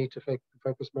area we need to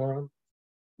focus more on?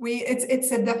 It's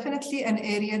definitely an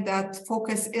area that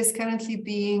focus is currently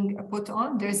being put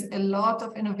on. There's a lot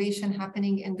of innovation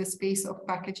happening in the space of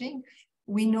packaging.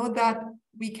 We know that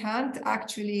we can't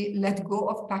actually let go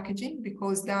of packaging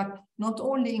because that not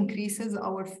only increases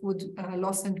our food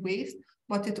loss and waste,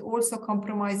 but it also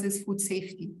compromises food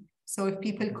safety. So if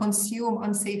people consume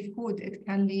unsafe food, it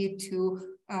can lead to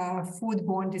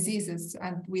foodborne diseases,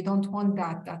 and we don't want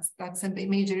that. That's a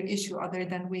major issue other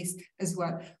than waste as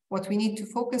well. What we need to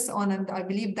focus on, and I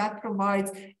believe that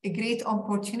provides a great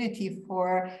opportunity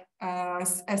for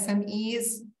SMEs,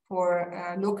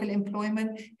 for local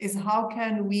employment, is how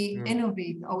can we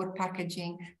innovate our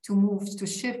packaging to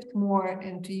shift more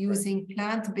into using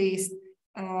plant-based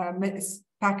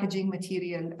packaging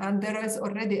material. And there is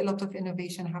already a lot of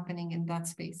innovation happening in that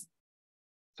space.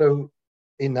 So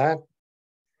in that,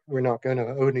 we're not going to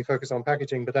only focus on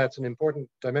packaging, but that's an important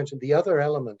dimension. The other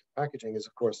element of packaging is,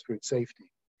 of course, food safety.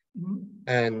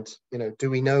 And, do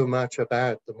we know much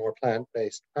about the more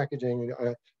plant-based packaging?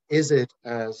 Is it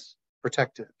as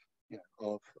protective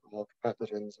of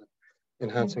pathogens and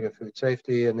enhancing of food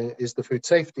safety? And is the food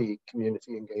safety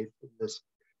community engaged in this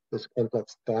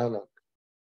complex dialogue?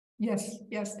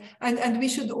 Yes. And we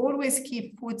should always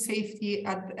keep food safety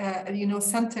at,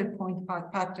 center point,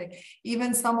 Patrick.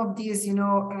 Even some of these,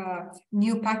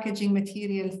 new packaging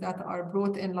materials that are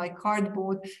brought in like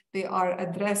cardboard, they are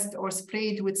addressed or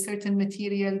sprayed with certain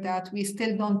material that we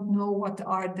still don't know what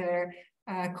are their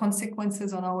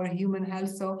consequences on our human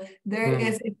health. So there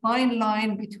is a fine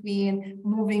line between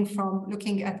moving from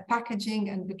looking at packaging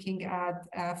and looking at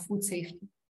food safety.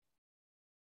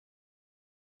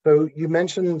 So you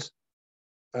mentioned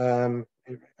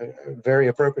very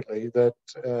appropriately that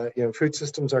food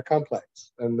systems are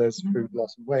complex, and there's food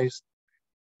loss and waste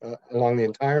along the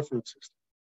entire food system.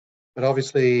 But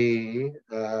obviously,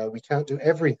 we can't do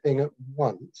everything at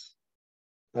once.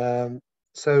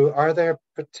 So are there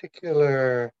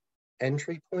particular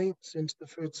entry points into the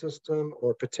food system,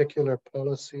 or particular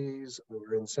policies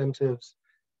or incentives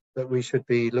that we should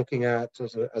be looking at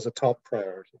as a top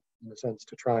priority, in a sense,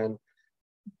 to try and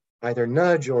either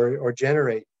nudge or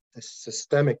generate this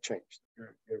systemic change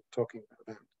that you're talking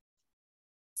about?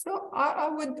 So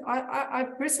I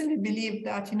personally believe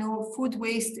that, you know, food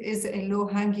waste is a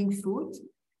low-hanging fruit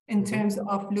in terms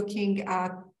of looking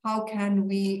at how can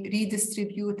we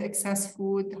redistribute excess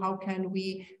food, how can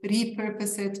we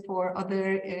repurpose it for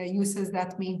other uses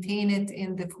that maintain it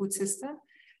in the food system.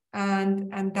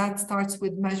 And that starts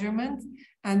with measurement.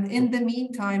 And in the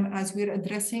meantime, as we're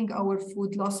addressing our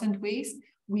food loss and waste,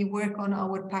 we work on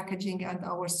our packaging and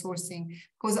our sourcing,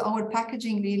 because our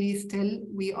packaging really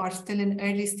we are still in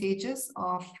early stages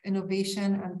of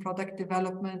innovation and product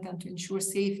development and to ensure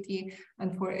safety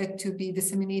and for it to be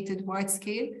disseminated wide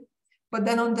scale. But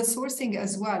then on the sourcing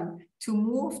as well, to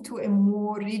move to a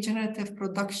more regenerative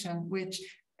production, which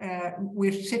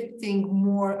we're shifting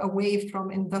more away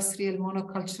from industrial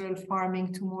monocultural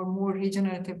farming to more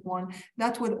regenerative one,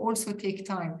 that will also take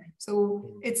time.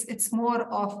 So it's more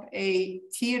of a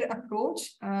tier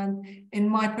approach. And in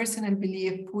my personal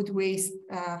belief, food waste,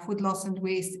 food loss and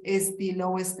waste is the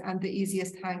lowest and the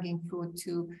easiest hanging fruit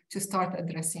to start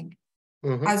addressing,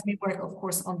 as we work, of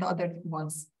course, on the other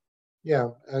ones. Yeah,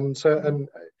 and so,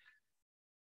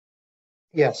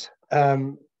 yes.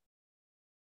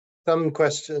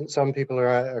 Some people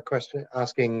are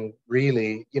asking,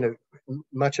 really, you know,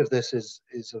 much of this is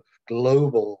of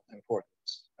global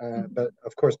importance, but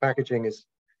of course packaging is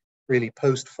really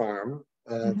post-farm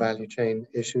value chain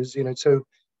issues, you know. So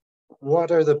what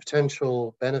are the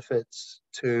potential benefits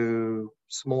to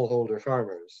smallholder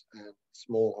farmers and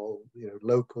you know,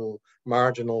 local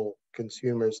marginal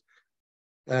consumers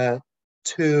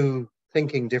to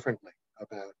thinking differently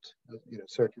about, you know,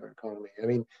 circular economy? I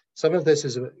mean, some of this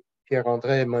is,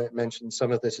 Pierre-André mentioned,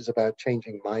 some of this is about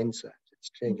changing mindset, it's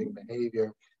changing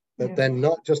behavior, but then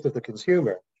not just of the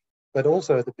consumer, but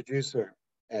also at the producer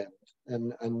end,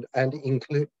 and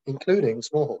including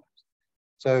smallholders.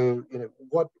 So, you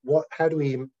know, how do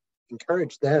we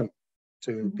encourage them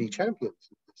to be champions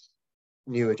of this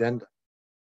new agenda?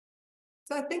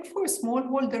 So I think for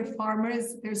smallholder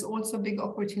farmers, there's also big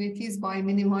opportunities by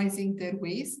minimizing their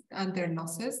waste and their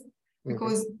losses,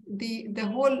 because the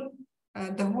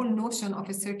whole notion of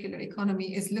a circular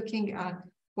economy is looking at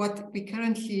what we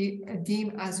currently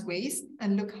deem as waste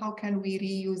and look how can we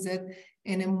reuse it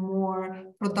in a more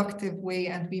productive way,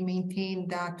 and we maintain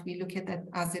that, we look at that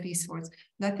as a resource.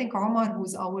 And I think Omar,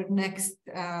 who's our next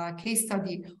case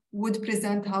study, would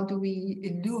present how do we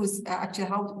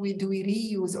do we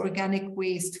reuse organic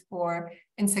waste for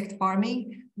insect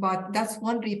farming, but that's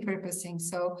one repurposing.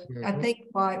 So I think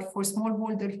for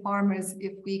smallholder farmers,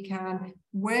 if we can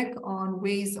work on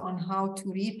ways on how to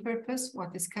repurpose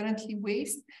what is currently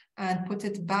waste and put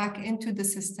it back into the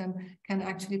system, can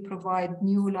actually provide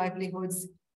new livelihoods,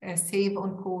 save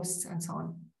on costs and so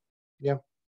on. Yeah,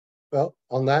 well,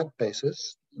 on that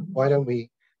basis, why don't we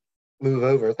move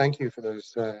over? Thank you for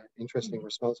those interesting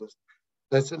responses.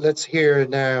 Let's hear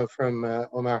now from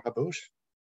Omar Haboush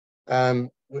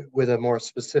with a more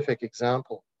specific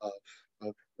example of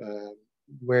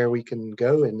where we can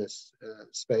go in this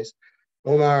space.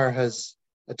 Omar has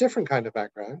a different kind of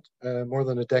background, more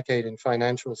than a decade in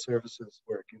financial services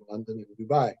work in London and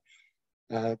Dubai,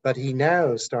 but he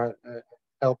now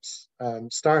helps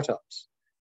startups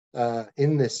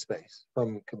in this space,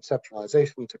 from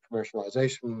conceptualization to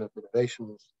commercialization of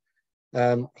innovations.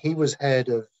 He was head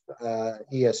of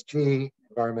ESG,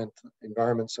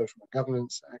 environment, social and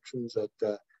governance actions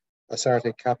at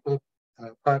Asartic Capital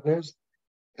Partners.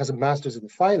 Has a master's in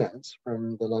finance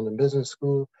from the London Business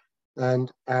School,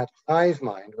 and at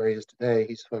HiveMind, where he is today,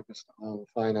 he's focused on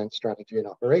finance strategy and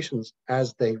operations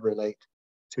as they relate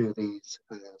to these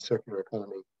circular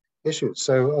economy issues.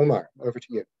 So Omar, over to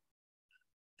you.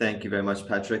 Thank you very much,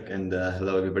 Patrick, and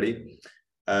hello, everybody.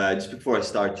 Just before I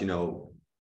start, you know,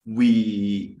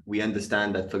 we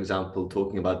understand that, for example,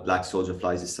 talking about black soldier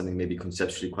flies is something maybe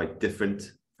conceptually quite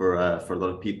different for a lot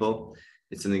of people.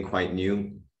 It's something quite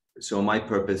new. So my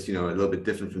purpose, you know, a little bit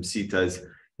different from Sita's, you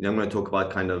know, I'm going to talk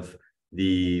about kind of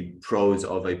the pros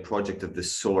of a project of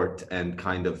this sort and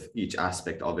kind of each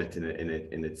aspect of it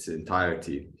in its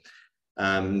entirety.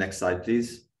 Next slide,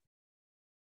 please.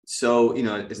 So, you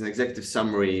know, as an executive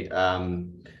summary,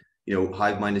 you know,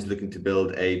 HiveMind is looking to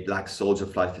build a black soldier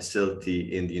fly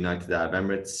facility in the United Arab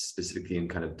Emirates, specifically in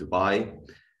kind of Dubai,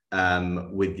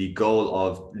 with the goal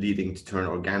of leading to turn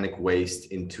organic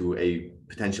waste into a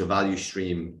potential value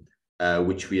stream,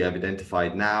 which we have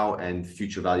identified now, and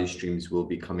future value streams will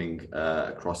be coming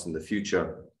across in the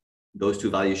future. Those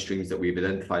two value streams that we've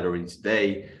identified already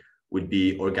today would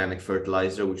be organic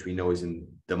fertilizer, which we know is in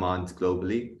demand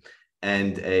globally,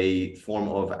 and a form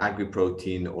of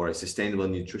agri-protein or a sustainable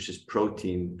nutritious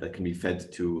protein that can be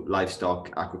fed to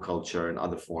livestock, aquaculture, and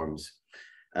other forms.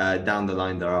 Down the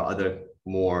line, there are other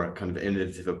more kind of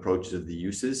innovative approaches of the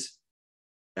uses.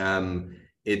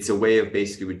 It's a way of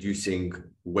basically reducing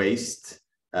waste.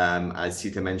 As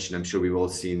Sita mentioned, I'm sure we've all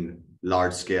seen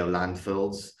large-scale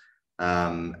landfills,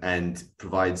 and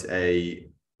provides a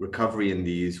recovery in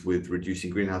these with reducing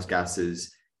greenhouse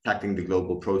gases, tackling the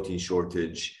global protein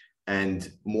shortage,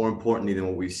 and more importantly than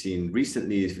what we've seen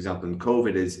recently is, for example, in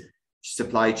COVID, is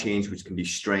supply chains which can be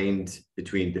strained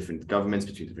between different governments,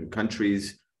 between different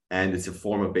countries. And it's a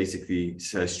form of basically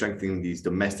strengthening these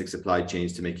domestic supply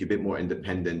chains to make you a bit more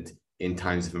independent in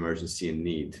times of emergency and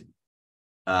need.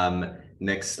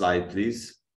 Next slide,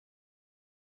 please.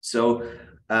 So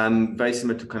very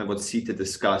similar to kind of what Sita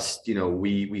discussed, you know,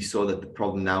 we saw that the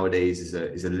problem nowadays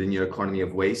is a linear economy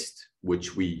of waste,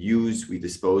 which we use, we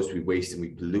dispose, we waste, and we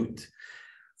pollute.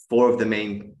 Four of the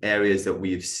main areas that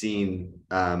we've seen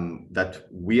that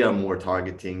we are more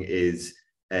targeting is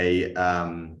a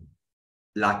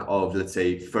lack of, let's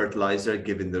say, fertilizer,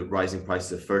 given the rising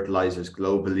prices of fertilizers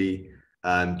globally,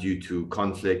 due to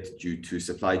conflict, due to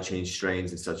supply chain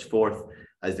strains and such forth.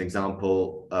 As an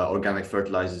example, organic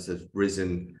fertilizers have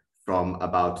risen from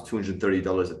about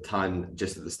 $230 a ton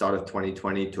just at the start of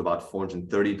 2020 to about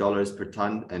 $430 per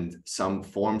ton, and some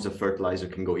forms of fertilizer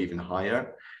can go even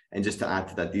higher. And just to add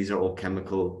to that, these are all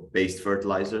chemical-based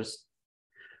fertilizers.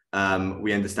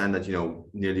 We understand that, you know,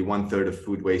 nearly 1/3 of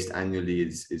food waste annually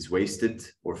is wasted,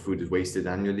 or food is wasted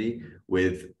annually,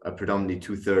 with predominantly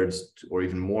 2/3 or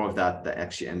even more of that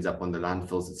actually ends up on the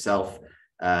landfills itself,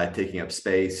 taking up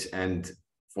space and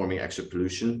forming extra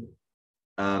pollution.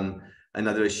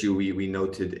 Another issue we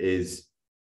noted is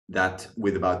that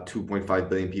with about 2.5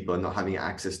 billion people not having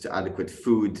access to adequate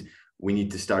food, we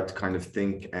need to start to kind of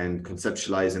think and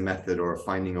conceptualize a method or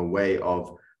finding a way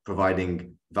of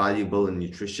providing valuable and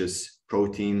nutritious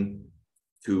protein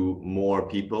to more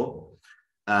people.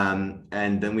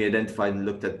 And then we identified and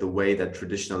looked at the way that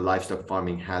traditional livestock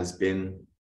farming has been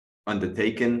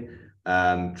undertaken.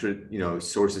 You know,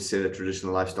 sources say that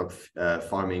traditional livestock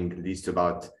farming leads to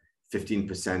about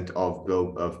 15%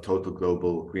 of total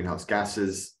global greenhouse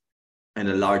gases, and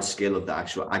a large scale of the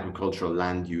actual agricultural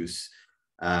land use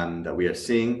that we are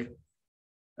seeing.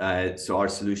 So our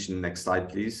solution, next slide,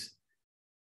 please.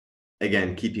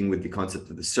 Again, keeping with the concept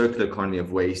of the circular economy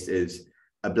of waste, is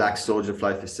a black soldier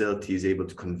fly facility is able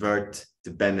to convert,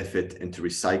 to benefit, and to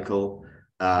recycle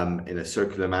in a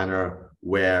circular manner,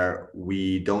 where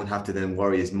we don't have to then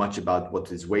worry as much about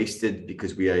what is wasted,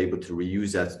 because we are able to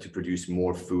reuse that to produce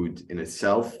more food in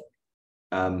itself.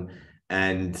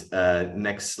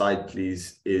 Next slide,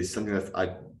 please, is something that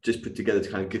I just put together to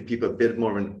kind of give people a bit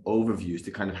more of an overview as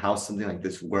to kind of how something like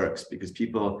this works, because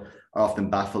people are often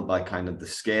baffled by kind of the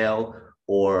scale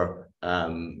or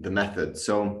the method.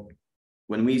 So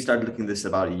when we started looking at this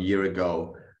about a year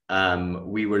ago,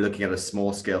 we were looking at a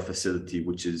small scale facility,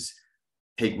 which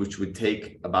would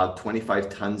take about 25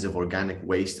 tons of organic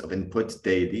waste of input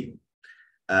daily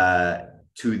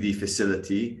to the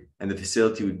facility. And the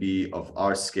facility would be of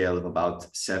our scale of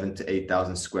about 7,000 to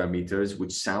 8,000 square meters,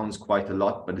 which sounds quite a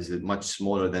lot, but is much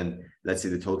smaller than, let's say,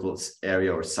 the total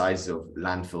area or size of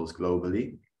landfills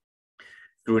globally.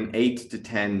 Through an 8 to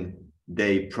 10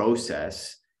 day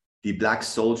process, the black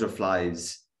soldier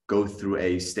flies go through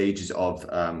a stages of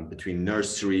between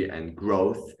nursery and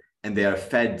growth, and they are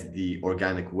fed the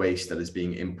organic waste that is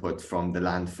being input from the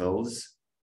landfills.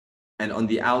 And on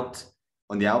the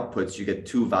outputs, you get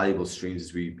two valuable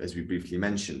streams, as we briefly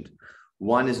mentioned.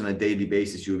 One is on a daily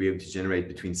basis, you'll be able to generate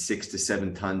between 6 to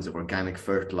 7 tons of organic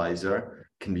fertilizer,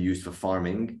 can be used for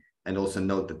farming. And also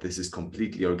note that this is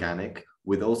completely organic,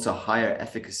 with also higher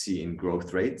efficacy in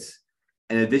growth rates.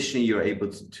 And additionally, you're able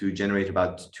to generate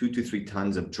about 2 to 3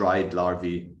 tons of dried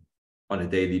larvae on a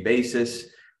daily basis.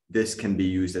 This can be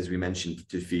used, as we mentioned,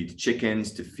 to feed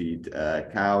chickens, to feed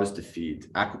cows, to feed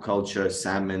aquaculture,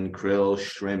 salmon, krill,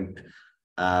 shrimp,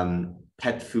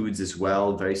 pet foods as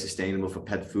well, very sustainable for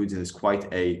pet foods. And there's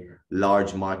quite a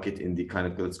large market in the kind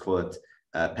of, let's call it,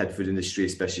 pet food industry,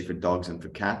 especially for dogs and for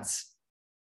cats.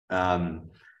 And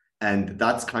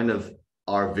that's kind of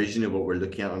our vision of what we're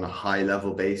looking at on a high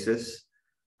level basis.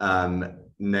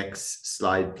 Next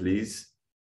slide, please.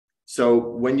 So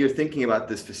when you're thinking about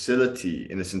this facility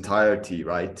in its entirety,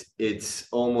 right, it's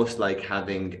almost like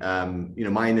having, you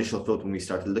know, my initial thought when we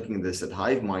started looking at this at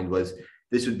HiveMind was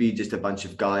this would be just a bunch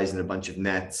of guys and a bunch of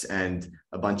nets and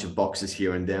a bunch of boxes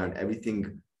here and there, and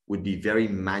everything would be very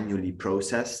manually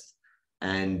processed,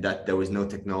 and that there was no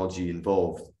technology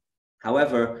involved.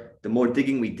 However, the more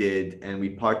digging we did, and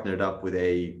we partnered up with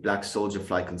a black soldier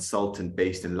fly consultant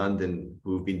based in London,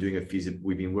 who've been doing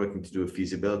we've been working to do a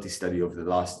feasibility study over the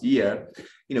last year,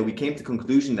 you know, we came to the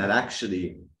conclusion that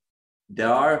actually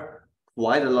there are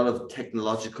quite a lot of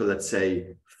technological, let's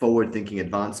say, forward-thinking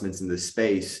advancements in this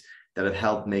space that have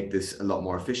helped make this a lot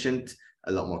more efficient,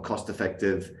 a lot more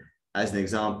cost-effective. As an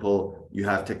example, you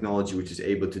have technology which is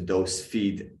able to dose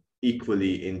feed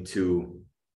equally into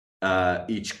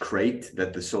each crate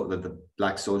that the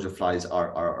black soldier flies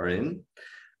are in.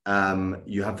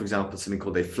 You have, for example, something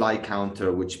called a fly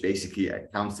counter, which basically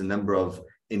counts the number of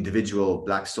individual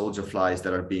black soldier flies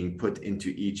that are being put into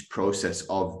each process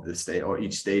of the stage, or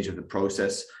each stage of the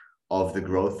process of the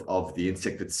growth of the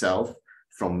insect itself,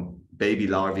 from baby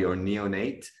larvae or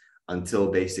neonate until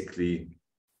basically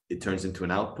it turns into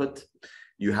an output.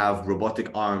 You have robotic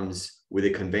arms with a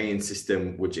conveyance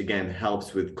system, which again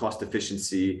helps with cost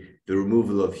efficiency, the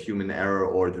removal of human error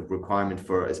or the requirement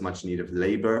for as much need of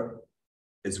labor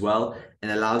as well,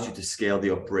 and allows you to scale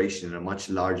the operation in a much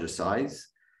larger size.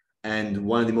 And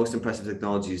one of the most impressive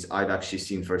technologies I've actually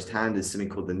seen firsthand is something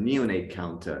called the neonate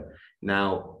counter.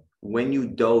 Now, when you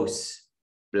dose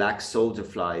black soldier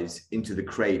flies into the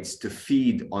crates to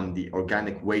feed on the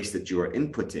organic waste that you are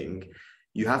inputting,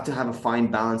 you have to have a fine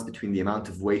balance between the amount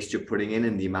of waste you're putting in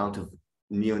and the amount of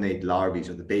neonate larvae,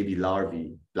 or the baby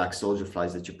larvae, black soldier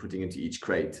flies that you're putting into each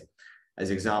crate. As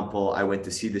an example, I went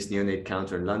to see this neonate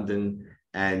counter in London,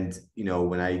 and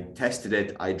when I tested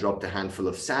it, I dropped a handful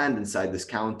of sand inside this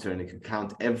counter, and it could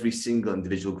count every single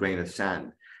individual grain of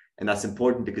sand. And that's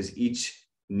important because each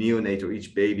neonate or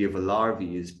each baby of a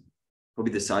larvae is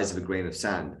probably the size of a grain of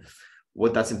sand.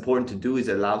 What that's important to do is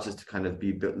it allows us to kind of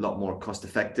be a lot more cost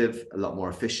effective, a lot more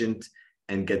efficient,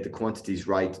 and get the quantities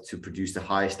right to produce the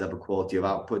highest level quality of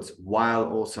outputs, while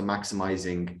also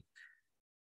maximizing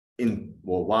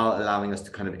while allowing us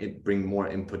to kind of bring more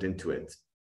input into it.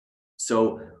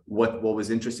 So what was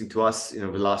interesting to us, the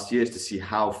last year, is to see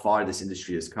how far this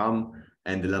industry has come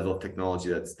and the level of technology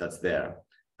that's there.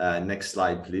 Next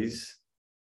slide, please.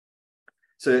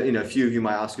 So, a few of you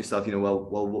might ask yourself,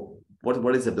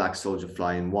 what is a black soldier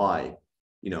fly and why?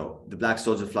 The black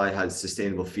soldier fly has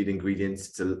sustainable feed ingredients.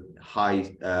 It's a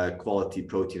high quality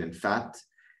protein and fat.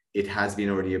 It has been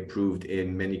already approved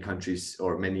in many countries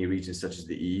or many regions such as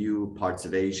the EU, parts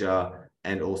of Asia,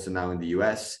 and also now in the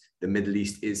US. The Middle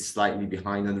East is slightly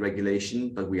behind on the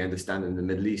regulation, but we understand in the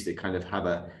Middle East, they kind of have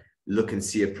a look and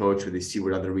see approach where they see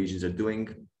what other regions are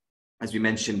doing. As we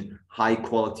mentioned, high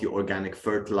quality organic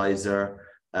fertilizer,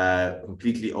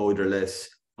 completely odorless,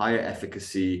 higher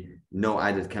efficacy, no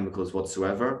added chemicals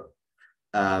whatsoever.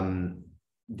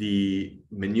 The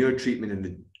manure treatment and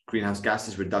the greenhouse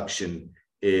gases reduction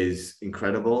is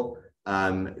incredible.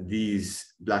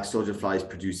 These black soldier flies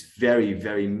produce very,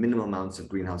 very minimal amounts of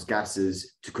greenhouse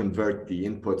gases to convert the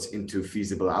inputs into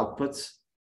feasible outputs.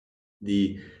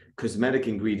 The cosmetic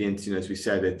ingredients, as we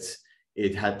said,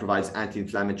 it provides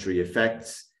anti-inflammatory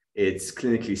effects. It's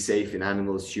clinically safe in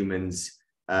animals, humans,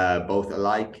 both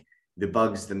alike. The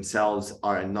bugs themselves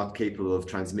are not capable of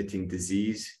transmitting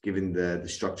disease, given the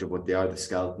structure of what they are, the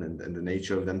skeleton and the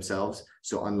nature of themselves.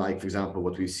 So unlike, for example,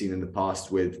 what we've seen in the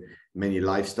past with many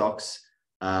livestocks,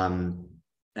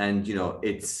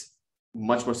 it's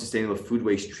much more sustainable food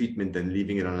waste treatment than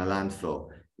leaving it on a landfill.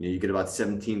 You get about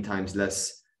 17 times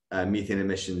less methane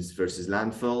emissions versus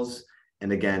landfills.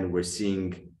 And again, we're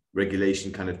seeing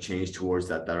regulation kind of change towards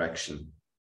that direction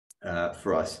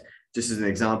for us. Just as an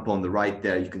example, on the right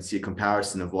there, you can see a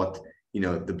comparison of what,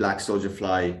 the black soldier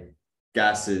fly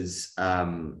gases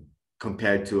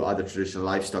compared to other traditional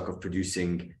livestock of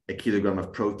producing a kilogram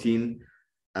of protein.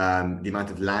 The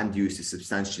amount of land use is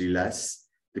substantially less.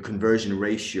 The conversion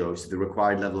ratio, so the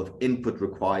required level of input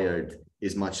required,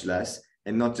 is much less.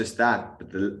 And not just that, but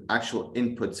the actual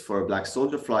inputs for a black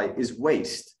soldier fly is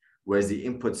waste, whereas the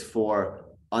inputs for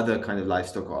other kind of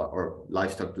livestock or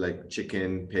livestock like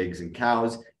chicken, pigs, and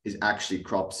cows is actually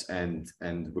crops and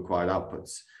required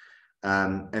outputs.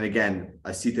 And again,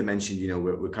 as Sita mentioned,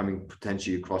 we're coming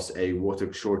potentially across a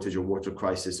water shortage or water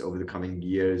crisis over the coming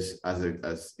years as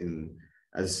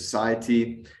a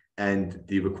society, and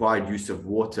the required use of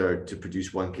water to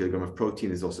produce 1 kilogram of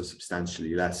protein is also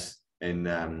substantially less in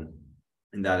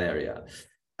that area.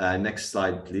 Next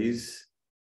slide, please.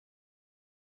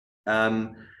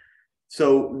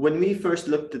 So when we first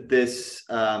looked at this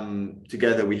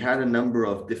together, we had a number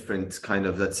of different kind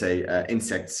of, let's say,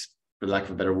 insects, for lack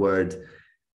of a better word,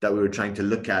 that we were trying to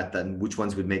look at and which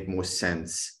ones would make more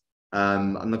sense.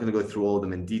 I'm not going to go through all of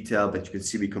them in detail, but you can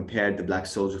see we compared the black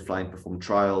soldier fly and performed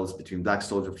trials between black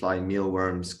soldier fly,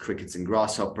 mealworms, crickets, and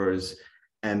grasshoppers.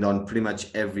 And on pretty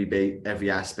much every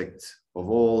aspect of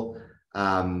all,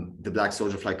 the black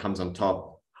soldier fly comes on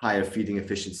top: higher feeding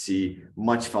efficiency,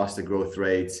 much faster growth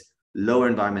rates, lower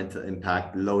environmental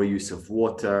impact, lower use of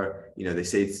water. You know, they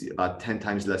say it's about 10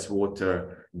 times less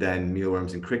water than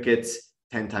mealworms and crickets,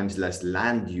 10 times less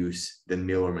land use than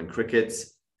mealworm and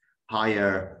crickets,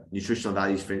 higher nutritional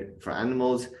values for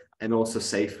animals, and also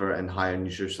safer and higher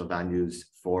nutritional values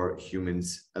for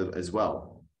humans as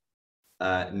well.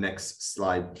 Next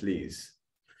slide, please.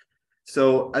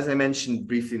 So as I mentioned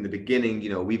briefly in the beginning, you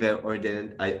know, we've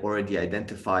already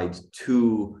identified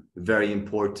two very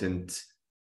important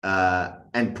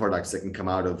end products that can come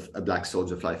out of a black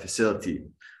soldier fly facility.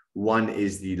 One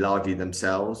is the larvae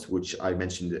themselves, which I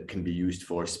mentioned that can be used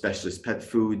for specialist pet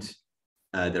food.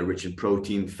 They're rich in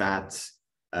protein, fats,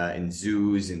 in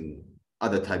zoos and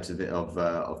other types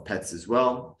of pets as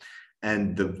well.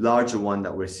 And the larger one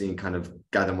that we're seeing kind of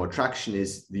gather more traction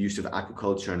is the use of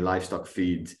aquaculture and livestock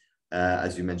feed,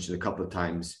 as you mentioned a couple of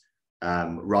times,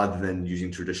 rather than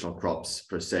using traditional crops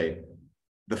per se.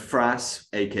 The frass,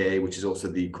 aka, which is also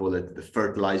the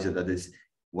fertilizer that is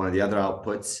one of the other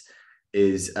outputs,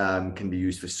 can be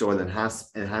used for soil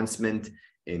enhancement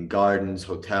in gardens,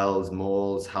 hotels,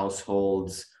 malls,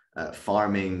 households,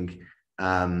 farming,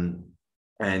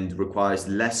 and requires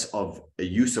less of a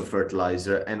use of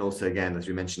fertilizer, and also, again, as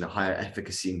we mentioned, a higher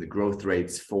efficacy in the growth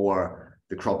rates for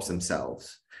the crops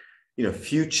themselves. You know,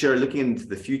 looking into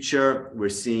the future, we're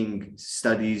seeing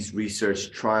studies,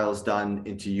 research, trials done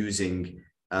into using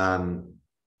the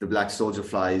black soldier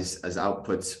flies as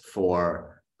outputs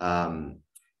for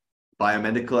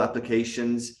biomedical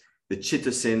applications. The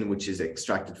chitosan, which is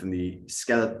extracted from the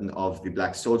skeleton of the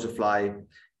black soldier fly,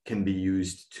 can be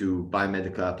used to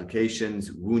biomedical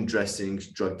applications, wound dressings,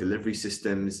 drug delivery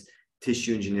systems,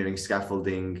 tissue engineering,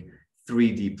 scaffolding,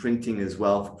 3D printing as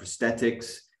well for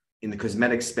prosthetics. In the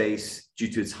cosmetic space, due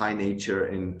to its high nature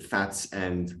in fats,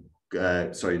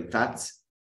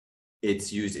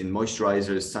 it's used in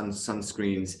moisturizers,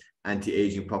 sunscreens,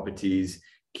 anti-aging properties,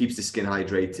 keeps the skin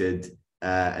hydrated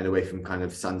and away from kind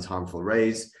of sun's harmful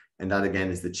rays. And that, again,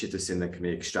 is the chitosan that can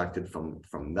be extracted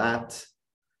from that.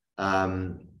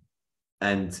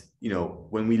 And, you know,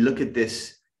 when we look at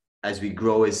this as we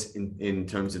grow in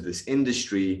terms of this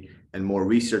industry and more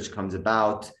research comes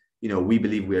about, you know, we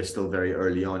believe we are still very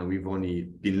early on, and we've only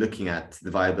been looking at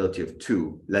the viability of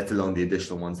two, let alone the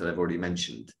additional ones that I've already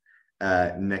mentioned.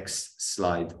 Next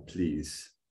slide,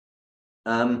 please.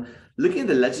 Looking at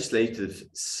the legislative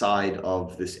side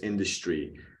of this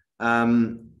industry,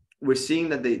 we're seeing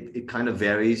that it kind of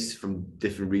varies from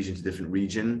different region to different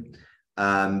region.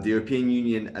 The European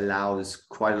Union allows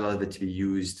quite a lot of it to be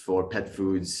used for pet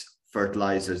foods,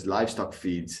 fertilizers, livestock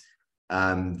feeds.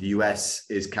 The US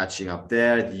is catching up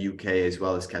there. The UK as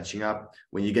well is catching up.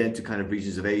 When you get into kind of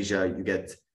regions of Asia,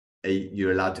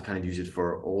 you're allowed to kind of use it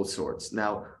for all sorts.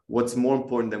 Now, what's more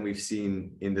important than we've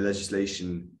seen in the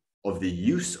legislation of the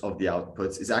use of the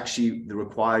outputs is actually the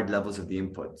required levels of the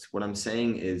inputs. What I'm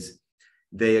saying is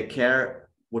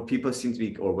what people seem to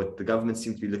be, or what the government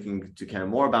seems to be looking to care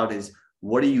more about is,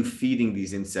 what are you feeding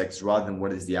these insects rather than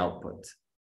what is the output?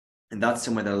 And that's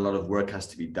somewhere that a lot of work has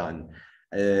to be done.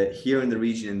 Here in the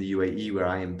region in the UAE where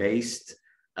I am based,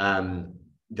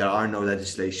 there are no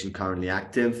legislation currently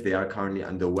active. They are currently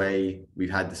underway. We've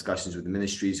had discussions with the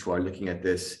ministries who are looking at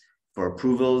this for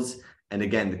approvals. And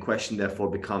again, the question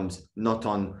therefore becomes not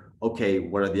on, okay,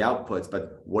 what are the outputs,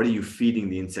 but what are you feeding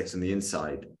the insects on the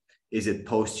inside? Is it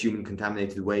post-human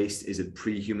contaminated waste? Is it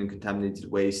pre-human contaminated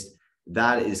waste?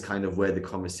 That is kind of where the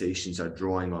conversations are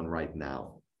drawing on right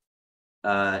now.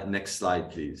 Next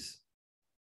slide, please.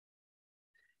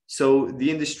 So the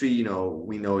industry, you know,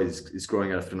 we know is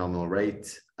growing at a phenomenal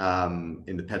rate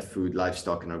in the pet food,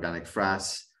 livestock, and organic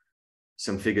frass.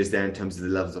 Some figures there in terms of the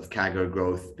levels of CAGR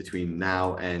growth between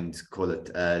now and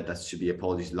that should be,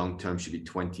 apologies, long-term should be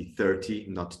 2030,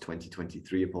 not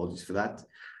 2023, apologies for that.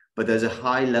 But there's a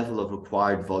high level of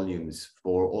required volumes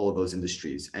for all of those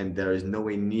industries, and there is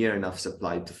nowhere near enough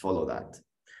supply to follow that.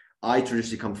 I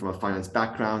traditionally come from a finance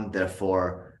background,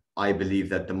 therefore I believe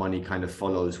that the money kind of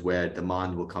follows where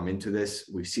demand will come into this.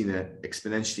 We've seen an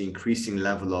exponentially increasing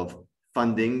level of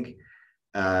funding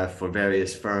for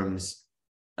various firms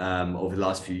over the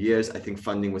last few years. I think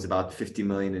funding was about 50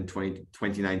 million in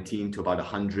 2019 to about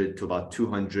 100 to about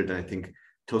 200, and I think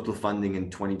total funding in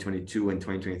 2022 and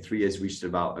 2023 has reached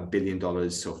about $1 billion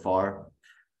so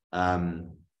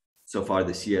far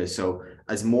this year. So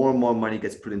as more and more money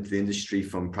gets put into the industry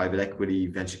from private equity,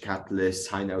 venture capitalists,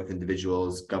 high net worth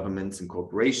individuals, governments, and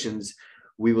corporations,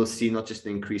 we will see not just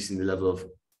an increase in the level of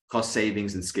cost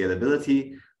savings and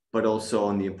scalability, but also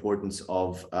on the importance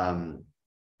of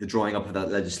the drawing up of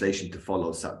that legislation to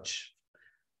follow such.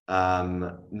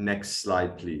 Next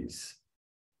slide, please.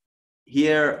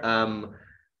 Here,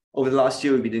 Over the last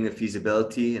year, we've been doing a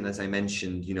feasibility. And as I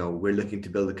mentioned, we're looking to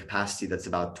build a capacity that's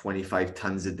about 25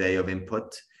 tons a day of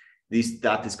input.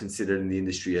 That is considered in the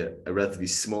industry a relatively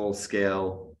small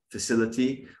scale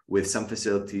facility, with some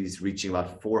facilities reaching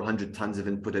about 400 tons of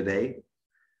input a day.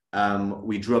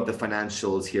 We drew up the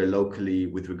financials here locally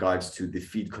with regards to the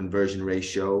feed conversion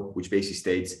ratio, which basically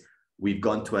states we've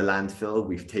gone to a landfill,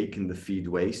 we've taken the feed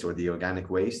waste or the organic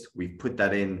waste, we've put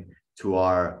that in to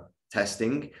our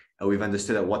testing, and we've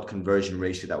understood at what conversion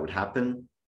ratio that would happen,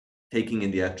 taking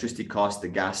in the electricity cost, the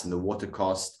gas and the water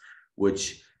cost,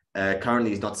 which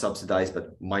currently is not subsidized,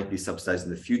 but might be subsidized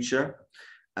in the future.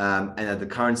 And at the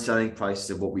current selling prices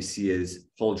of what we see is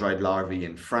whole dried larvae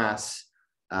and frass,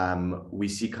 we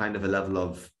see kind of a level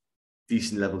of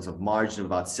decent levels of margin of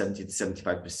about 70 to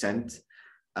 75%.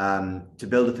 To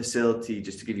build a facility,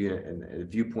 just to give you a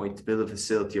viewpoint, to build a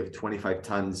facility of 25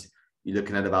 tons, you're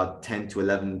looking at about $10 to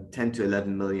 $11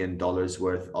 million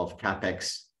worth of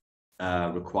capex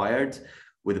required,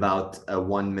 with about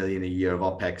 $1 million a year of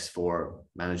opex for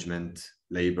management,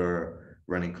 labor,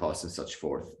 running costs, and such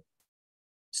forth.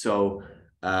 So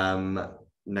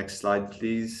next slide,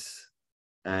 please.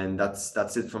 And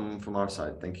that's it from our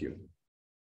side. Thank you.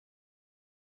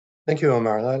 Thank you,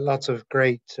 Omar. Lots of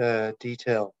great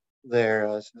detail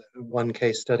there. One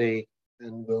case study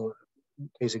and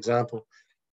case example,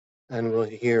 and we'll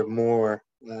hear more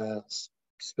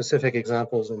specific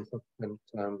examples in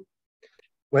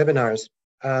webinars.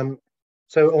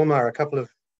 So, Omar, a couple of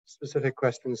specific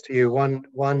questions to you.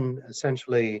 One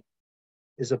essentially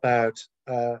is about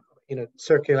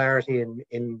circularity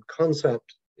in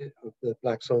concept of the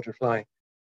black soldier fly.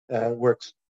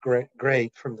 Works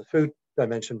great from the food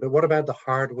dimension, but what about the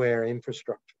hardware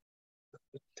infrastructure,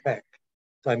 the tech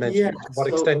dimension? Yeah, to what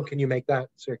extent can you make that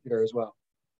circular as well?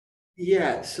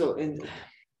 Yeah, so in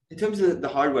terms of the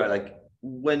hardware, like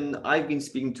when I've been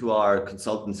speaking to our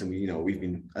consultants, and we've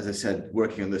been, as I said,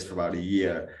 working on this for about a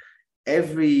year,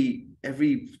 every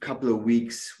couple of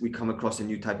weeks we come across a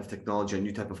new type of technology, a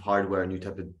new type of hardware, a new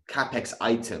type of capex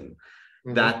item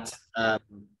that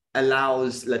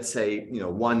allows, let's say,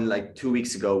 one like 2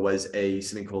 weeks ago was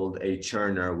something called a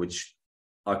churner, which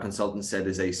our consultant said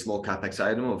is a small capex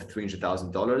item of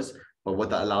 $300,000. But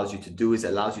what that allows you to do is it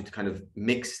allows you to kind of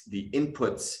mix the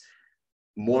inputs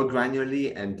more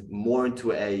granularly and more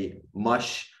into a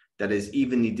mush that is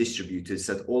evenly distributed,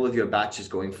 so that all of your batches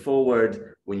going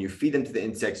forward, when you feed them to the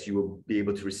insects, you will be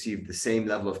able to receive the same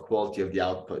level of quality of the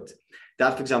output.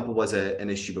 That, for example, was an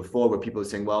issue before, where people are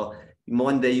saying, well,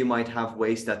 one day you might have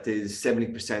waste that is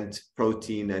 70%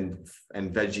 protein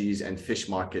and veggies and fish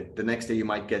market. The next day you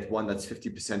might get one that's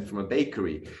 50% from a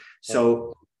bakery.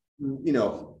 So,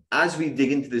 as we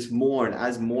dig into this more, and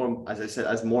as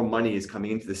more money is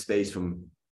coming into the space from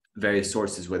various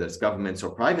sources, whether it's governments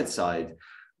or private side,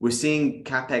 we're seeing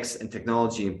capex and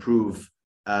technology improve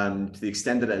to the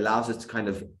extent that it allows us to kind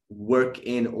of work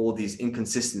in all these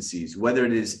inconsistencies, whether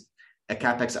it is a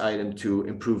capex item to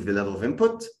improve the level of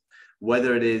input,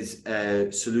 whether it is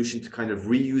a solution to kind of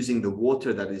reusing the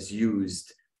water that is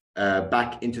used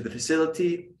back into the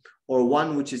facility, or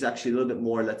one which is actually a little bit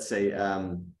more, let's say,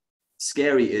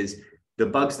 scary, is the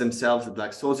bugs themselves, the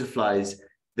black soldier flies,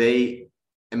 they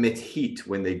emit heat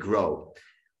when they grow.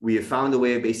 We have found a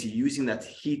way of basically using that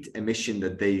heat emission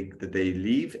that they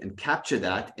leave and capture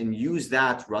that and use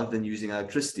that rather than using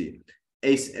electricity.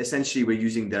 Essentially, we're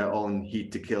using their own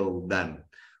heat to kill them,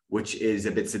 which is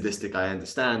a bit sadistic, I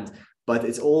understand, but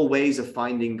it's all ways of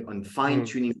finding and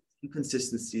fine-tuning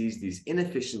inconsistencies, these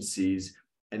inefficiencies,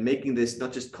 and making this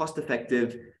not just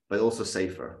cost-effective, but also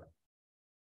safer.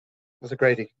 That's a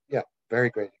very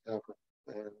great example.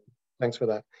 Thanks for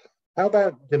that. How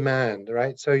about demand,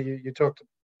 right? So you talked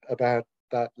about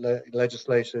that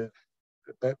legislative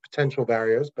potential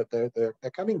barriers, but they're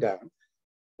coming down.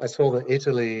 I saw that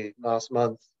Italy last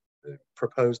month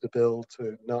proposed a bill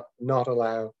to not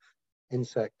allow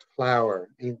insect flour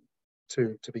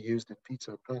to be used in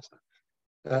pizza and pasta.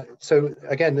 So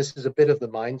again, this is a bit of the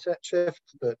mindset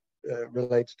shift that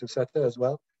relates to SETA as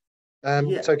well.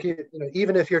 So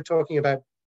even if you're talking about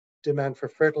demand for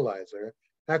fertilizer,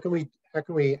 how can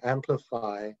we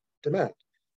amplify demand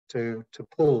to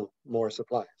pull more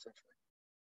supply, essentially?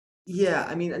 Yeah,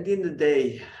 I mean, at the end of the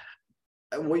day,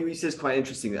 what you said is quite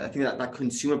interesting. I think that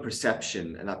consumer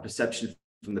perception and that perception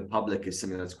from the public is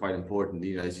something that's quite important.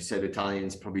 As you said,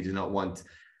 Italians probably do not want,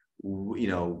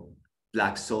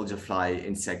 black soldier fly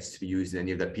insects to be used in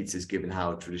any of their pizzas, given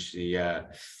how traditionally,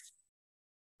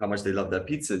 how much they love their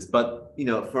pizzas. But,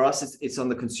 for us, it's on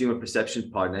the consumer perception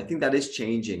part. And I think that is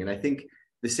changing. And I think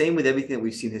the same with everything that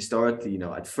we've seen historically,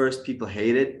 at first people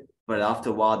hate it, but after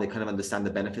a while, they kind of understand the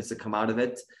benefits that come out of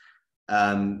it.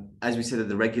 As we said, that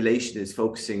the regulation is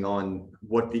focusing on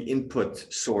what the input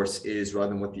source is rather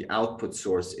than what the output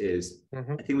source is.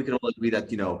 I think we can all agree that,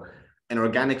 you know, an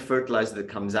organic fertilizer that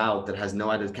comes out that has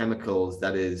no added chemicals,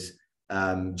 that is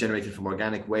generated from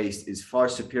organic waste, is far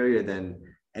superior than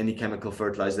any chemical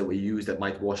fertilizer that we use that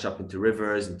might wash up into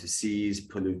rivers, into seas,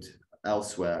 pollute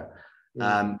elsewhere.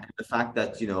 The fact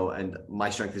that, you know, and my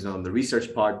strength is not on the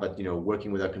research part, but, you know,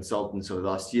 working with our consultants over the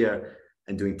last year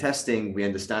and doing testing, we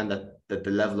understand that the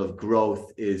level of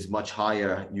growth is much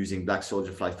higher using black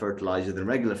soldier fly fertilizer than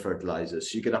regular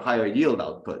fertilizers. So you get a higher yield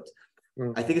output.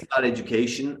 I think it's about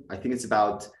education. I think it's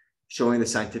about showing the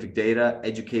scientific data,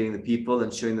 educating the people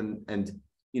and showing them. And,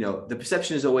 you know, the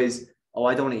perception is always, oh,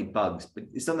 I don't want to eat bugs, but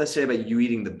it's not necessarily about you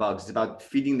eating the bugs. It's about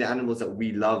feeding the animals that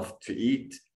we love to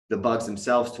eat the bugs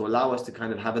themselves, to allow us to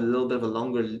kind of have a little bit of a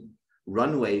longer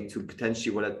runway to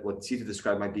potentially what Sita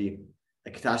described might be a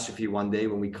catastrophe one day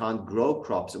when we can't grow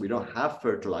crops, and we don't have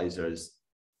fertilizers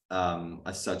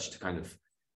as such to kind of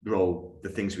grow the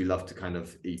things we love to kind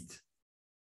of eat.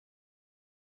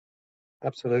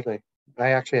 Absolutely.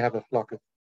 I actually have a flock of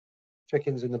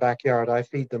chickens in the backyard. I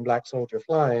feed them black soldier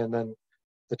fly, and then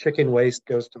the chicken waste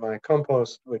goes to my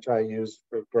compost, which I use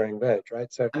for growing veg,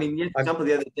 right? So I mean, yeah, for example,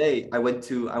 the other day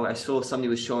I saw somebody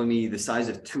was showing me the size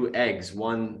of 2 eggs,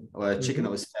 one or a chicken that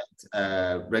was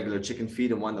fed regular chicken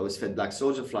feed and one that was fed black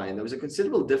soldier fly, and there was a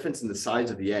considerable difference in the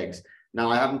size of the eggs. Now,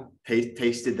 I haven't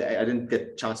tasted I didn't get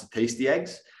a chance to taste the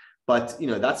eggs, but, you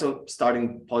know, that's a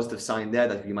starting positive sign there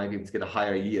that we might be able to get a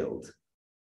higher yield.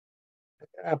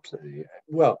 Absolutely.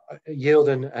 Well, yield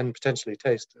and potentially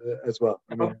taste as well.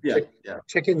 I mean,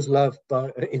 chickens love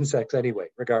insects anyway,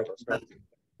 regardless.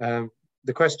 Right?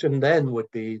 The question then would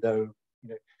be, though, you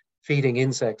know, feeding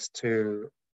insects to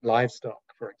livestock,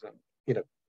 for example. You know,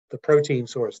 the protein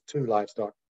source to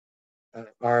livestock.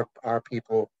 Are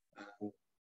people,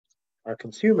 are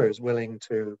consumers willing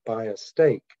to buy a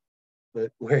steak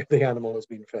where the animal has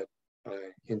been fed by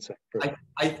insect?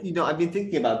 You know, I've been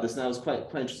thinking about this, and I was quite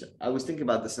interested. I was thinking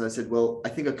about this, and I said, well, I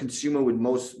think a consumer would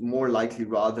more likely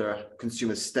rather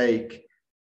consume a steak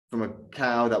from a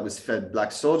cow that was fed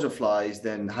black soldier flies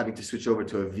than having to switch over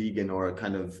to a vegan or a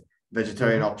kind of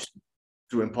vegetarian option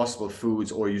through Impossible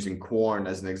Foods or using corn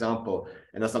as an example.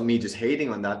 And that's not me just hating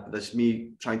on that, but that's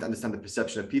me trying to understand the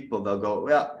perception of people. They'll go,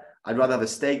 well, I'd rather have a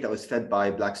steak that was fed by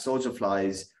black soldier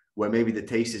flies, where maybe the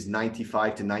taste is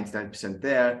 95 to 99%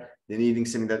 there, than eating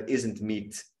something that isn't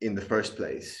meat in the first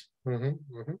place. No,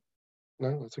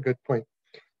 that's a good point.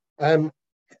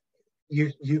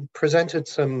 You presented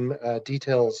some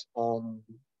details on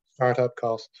startup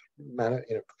cost,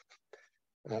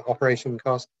 operation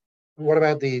cost. What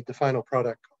about the final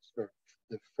product cost for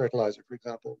the fertilizer, for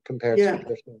example, compared to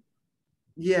traditional?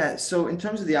 Yeah, so in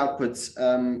terms of the outputs,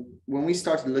 when we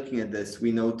started looking at this,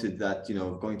 we noted that, you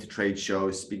know, going to trade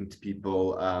shows, speaking to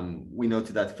people, we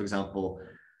noted that, for example,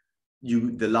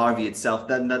 the larvae itself,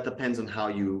 then that depends on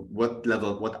what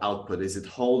level, what output. Is it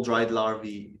whole dried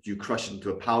larvae? Do you crush it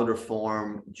into a powder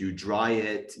form? Do you dry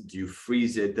it? Do you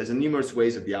freeze it? There's numerous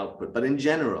ways of the output, but in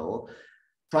general,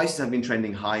 prices have been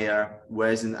trending higher,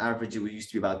 whereas in average, it used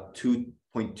to be about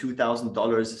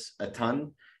 $2,200 a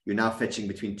ton. You're now fetching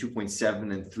between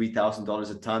 $2,700 and $3,000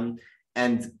 a ton,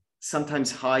 and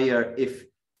sometimes higher if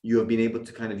you have been able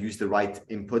to kind of use the right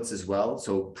inputs as well.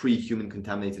 So pre-human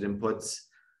contaminated inputs.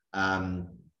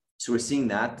 So we're seeing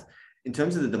that. In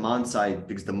terms of the demand side,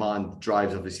 because demand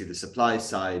drives obviously the supply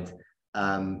side.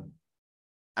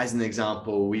 As an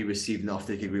example, we received an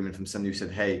offtake agreement from somebody who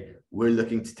said, hey, we're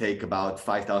looking to take about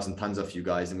 5,000 tons off you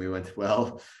guys. And we went,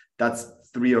 well, that's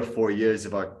 3 or 4 years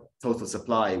of our total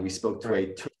supply. We spoke to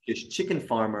a Turkish chicken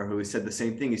farmer who said the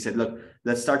same thing. He said, look,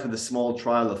 let's start with a small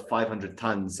trial of 500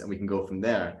 tons and we can go from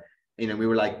there. You know, we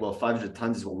were like, well, 500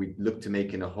 tons is what we look to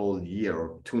make in a whole year,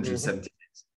 or 270 days.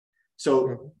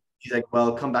 So he's like,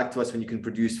 well, come back to us when you can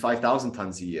produce 5,000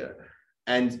 tons a year.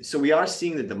 And so we are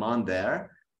seeing the demand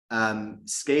there.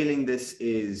 Scaling this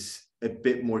is a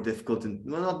bit more difficult, and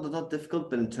well, not difficult,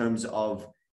 but in terms of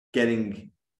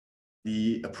getting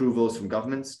the approvals from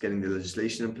governments, getting the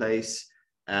legislation in place,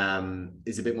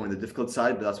 is a bit more on the difficult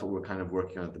side, but that's what we're kind of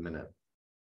working on at the minute.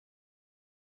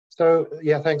 So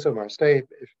yeah, thanks, Omar. Stay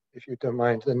if you don't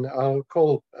mind, and I'll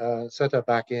call Seta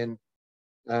back in.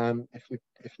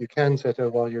 If you can, Seta,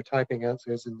 while you're typing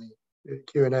answers in the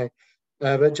Q&A,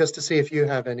 but just to see if you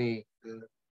have any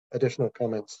additional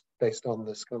comments based on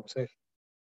this conversation.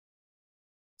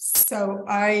 So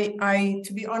I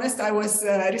to be honest, I was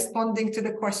responding to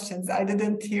the questions. I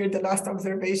didn't hear the last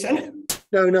observation.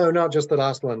 No, not just the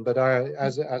last one, but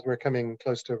as we're coming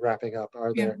close to wrapping up,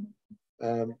 are there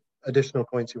additional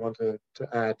points you want to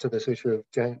add to this issue of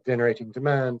generating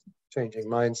demand, changing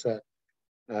mindset,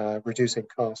 reducing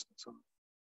costs, and so on?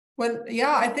 Well,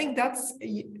 yeah, I think that's,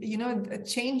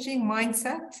 changing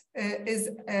mindset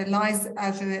lies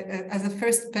as a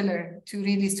first pillar to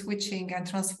really switching and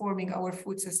transforming our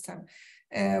food system.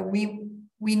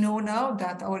 We know now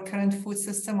that our current food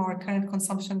system, our current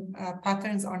consumption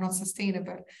patterns are not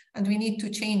sustainable, and we need to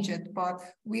change it, but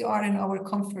we are in our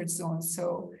comfort zone.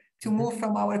 So to move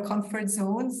from our comfort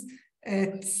zones,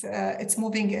 it's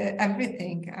moving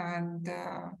everything. And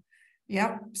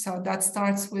yeah, so that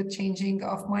starts with changing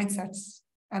of mindsets.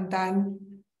 And then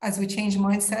as we change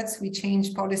mindsets, we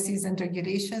change policies and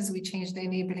regulations, we change the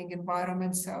enabling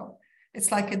environment. So it's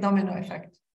like a domino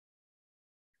effect.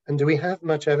 And do we have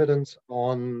much evidence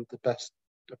on the best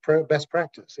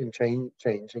practice in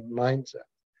changing mindset?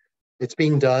 It's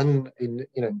been done in,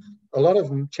 a lot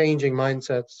of changing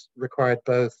mindsets required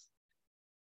both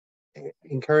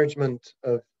encouragement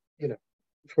of,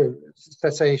 for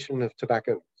cessation of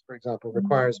tobacco, for example,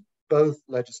 requires both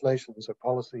legislation, so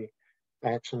policy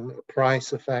action, a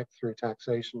price effect through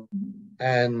taxation,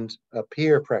 and a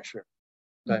peer pressure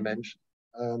dimension.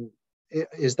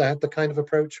 Is that the kind of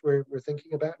approach we're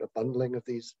thinking about, a bundling of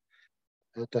these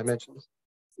dimensions?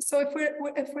 So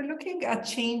if we're looking at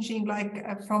changing,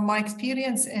 like from my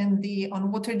experience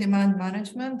on water demand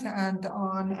management and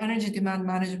on energy demand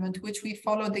management, which we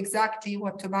followed exactly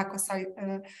what tobacco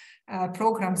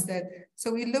programs did.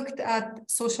 So we looked at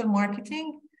social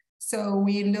marketing. So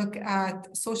we look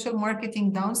at social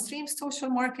marketing, downstream social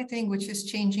marketing, which is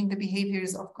changing the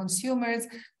behaviors of consumers.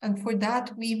 And for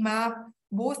that, we map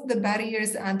both the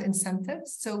barriers and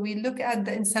incentives. So we look at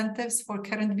the incentives for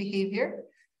current behavior,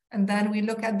 and then we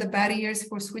look at the barriers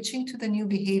for switching to the new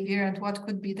behavior and what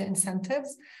could be the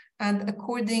incentives. And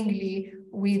accordingly,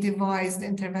 we devised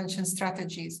intervention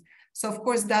strategies. So of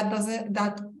course, that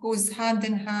goes hand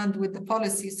in hand with the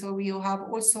policy. So we have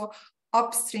also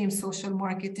upstream social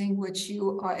marketing, which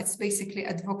it's basically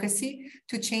advocacy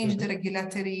to change the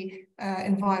regulatory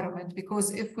environment.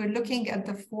 Because if we're looking at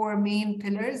the four main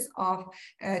pillars of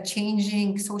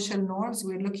changing social norms,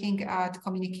 we're looking at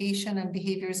communication and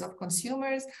behaviors of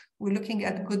consumers, we're looking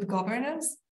at good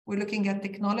governance, we're looking at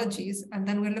technologies, and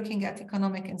then we're looking at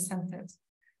economic incentives.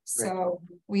 So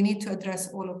we need to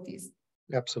address all of these.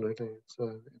 Absolutely.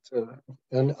 It's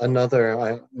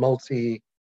another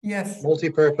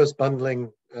multi-purpose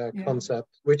bundling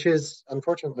concept, which is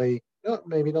unfortunately,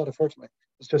 maybe not unfortunately,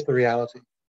 it's just the reality.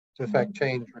 To effect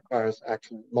change requires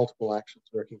multiple actions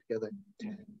working together.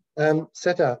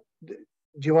 Seta, do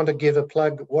you want to give a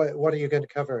plug? What are you going to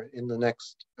cover in the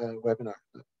next webinar?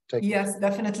 Yes,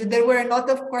 definitely. There were a lot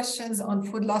of questions on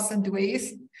food loss and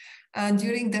waste. And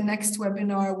during the next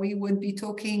webinar, we would be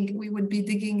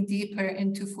digging deeper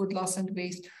into food loss and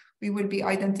waste. We will be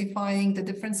identifying the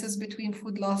differences between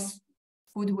food loss,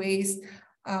 food waste,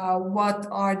 what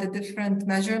are the different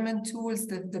measurement tools,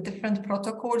 the different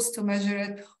protocols to measure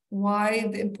it, why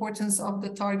the importance of the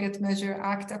Target Measure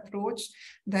Act approach.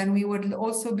 Then we would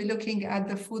also be looking at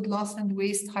the food loss and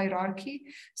waste hierarchy.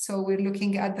 So we're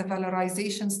looking at the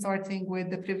valorization, starting with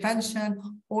the prevention,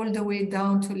 all the way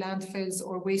down to landfills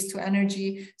or waste to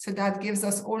energy. So that gives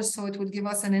us also, it will give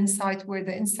us an insight where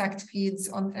the insect feeds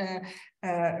on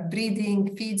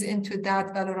breeding feeds into that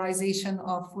valorization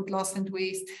of food loss and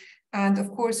waste. And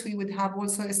of course, we would have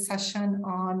also a session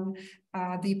on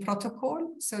the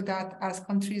protocol, so that as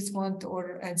countries want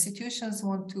or institutions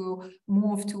want to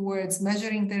move towards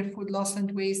measuring their food loss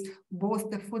and waste, both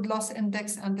the food loss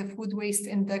index and the food waste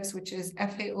index, which is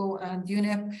FAO and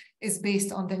UNEP, is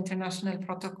based on the international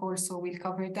protocol. So we'll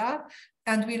cover that.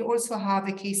 And we'll also have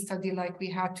a case study like we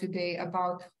had today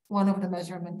about one of the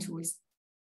measurement tools.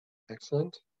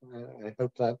 Excellent. I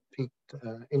hope that piqued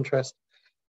interest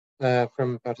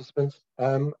from participants.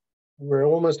 We're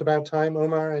almost about time.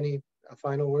 Omar, a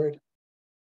final word?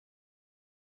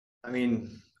 I mean,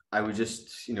 I would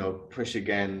just, push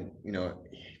again,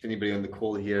 if anybody on the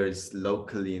call here is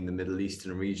locally in the Middle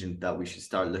Eastern region, that we should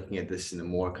start looking at this in a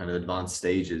more kind of advanced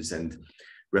stages and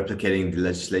replicating the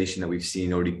legislation that we've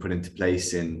seen already put into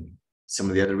place in some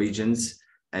of the other regions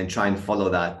and try and follow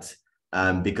that.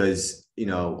 Because,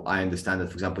 I understand that,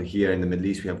 for example, here in the Middle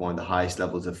East, we have one of the highest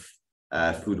levels of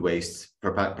food waste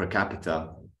per capita.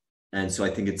 And so I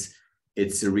think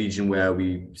it's a region where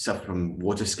we suffer from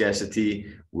water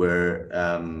scarcity, we're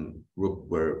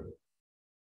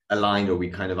aligned, or we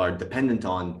kind of are dependent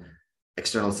on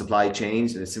external supply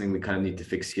chains, and it's something we kind of need to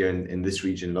fix here in this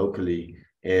region locally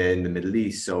in the Middle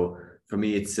East. So for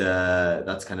me, it's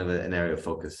that's kind of an area of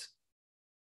focus.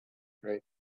 Great,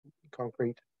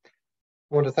 concrete.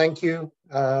 I want to thank you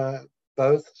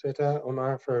both, Sveta,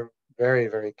 Omar, for very,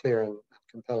 very clear and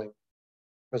compelling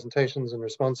presentations and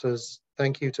responses.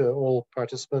 Thank you to all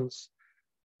participants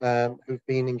who've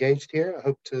been engaged here. I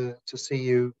hope to see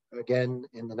you again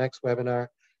in the next webinar.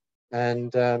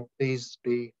 And please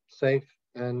be safe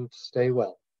and stay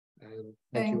well. And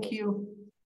thank you.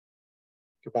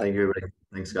 Goodbye. Thank you, everybody.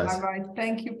 Thanks, guys. Bye-bye.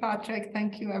 Thank you, Patrick.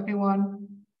 Thank you, everyone.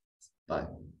 Bye.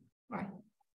 Bye.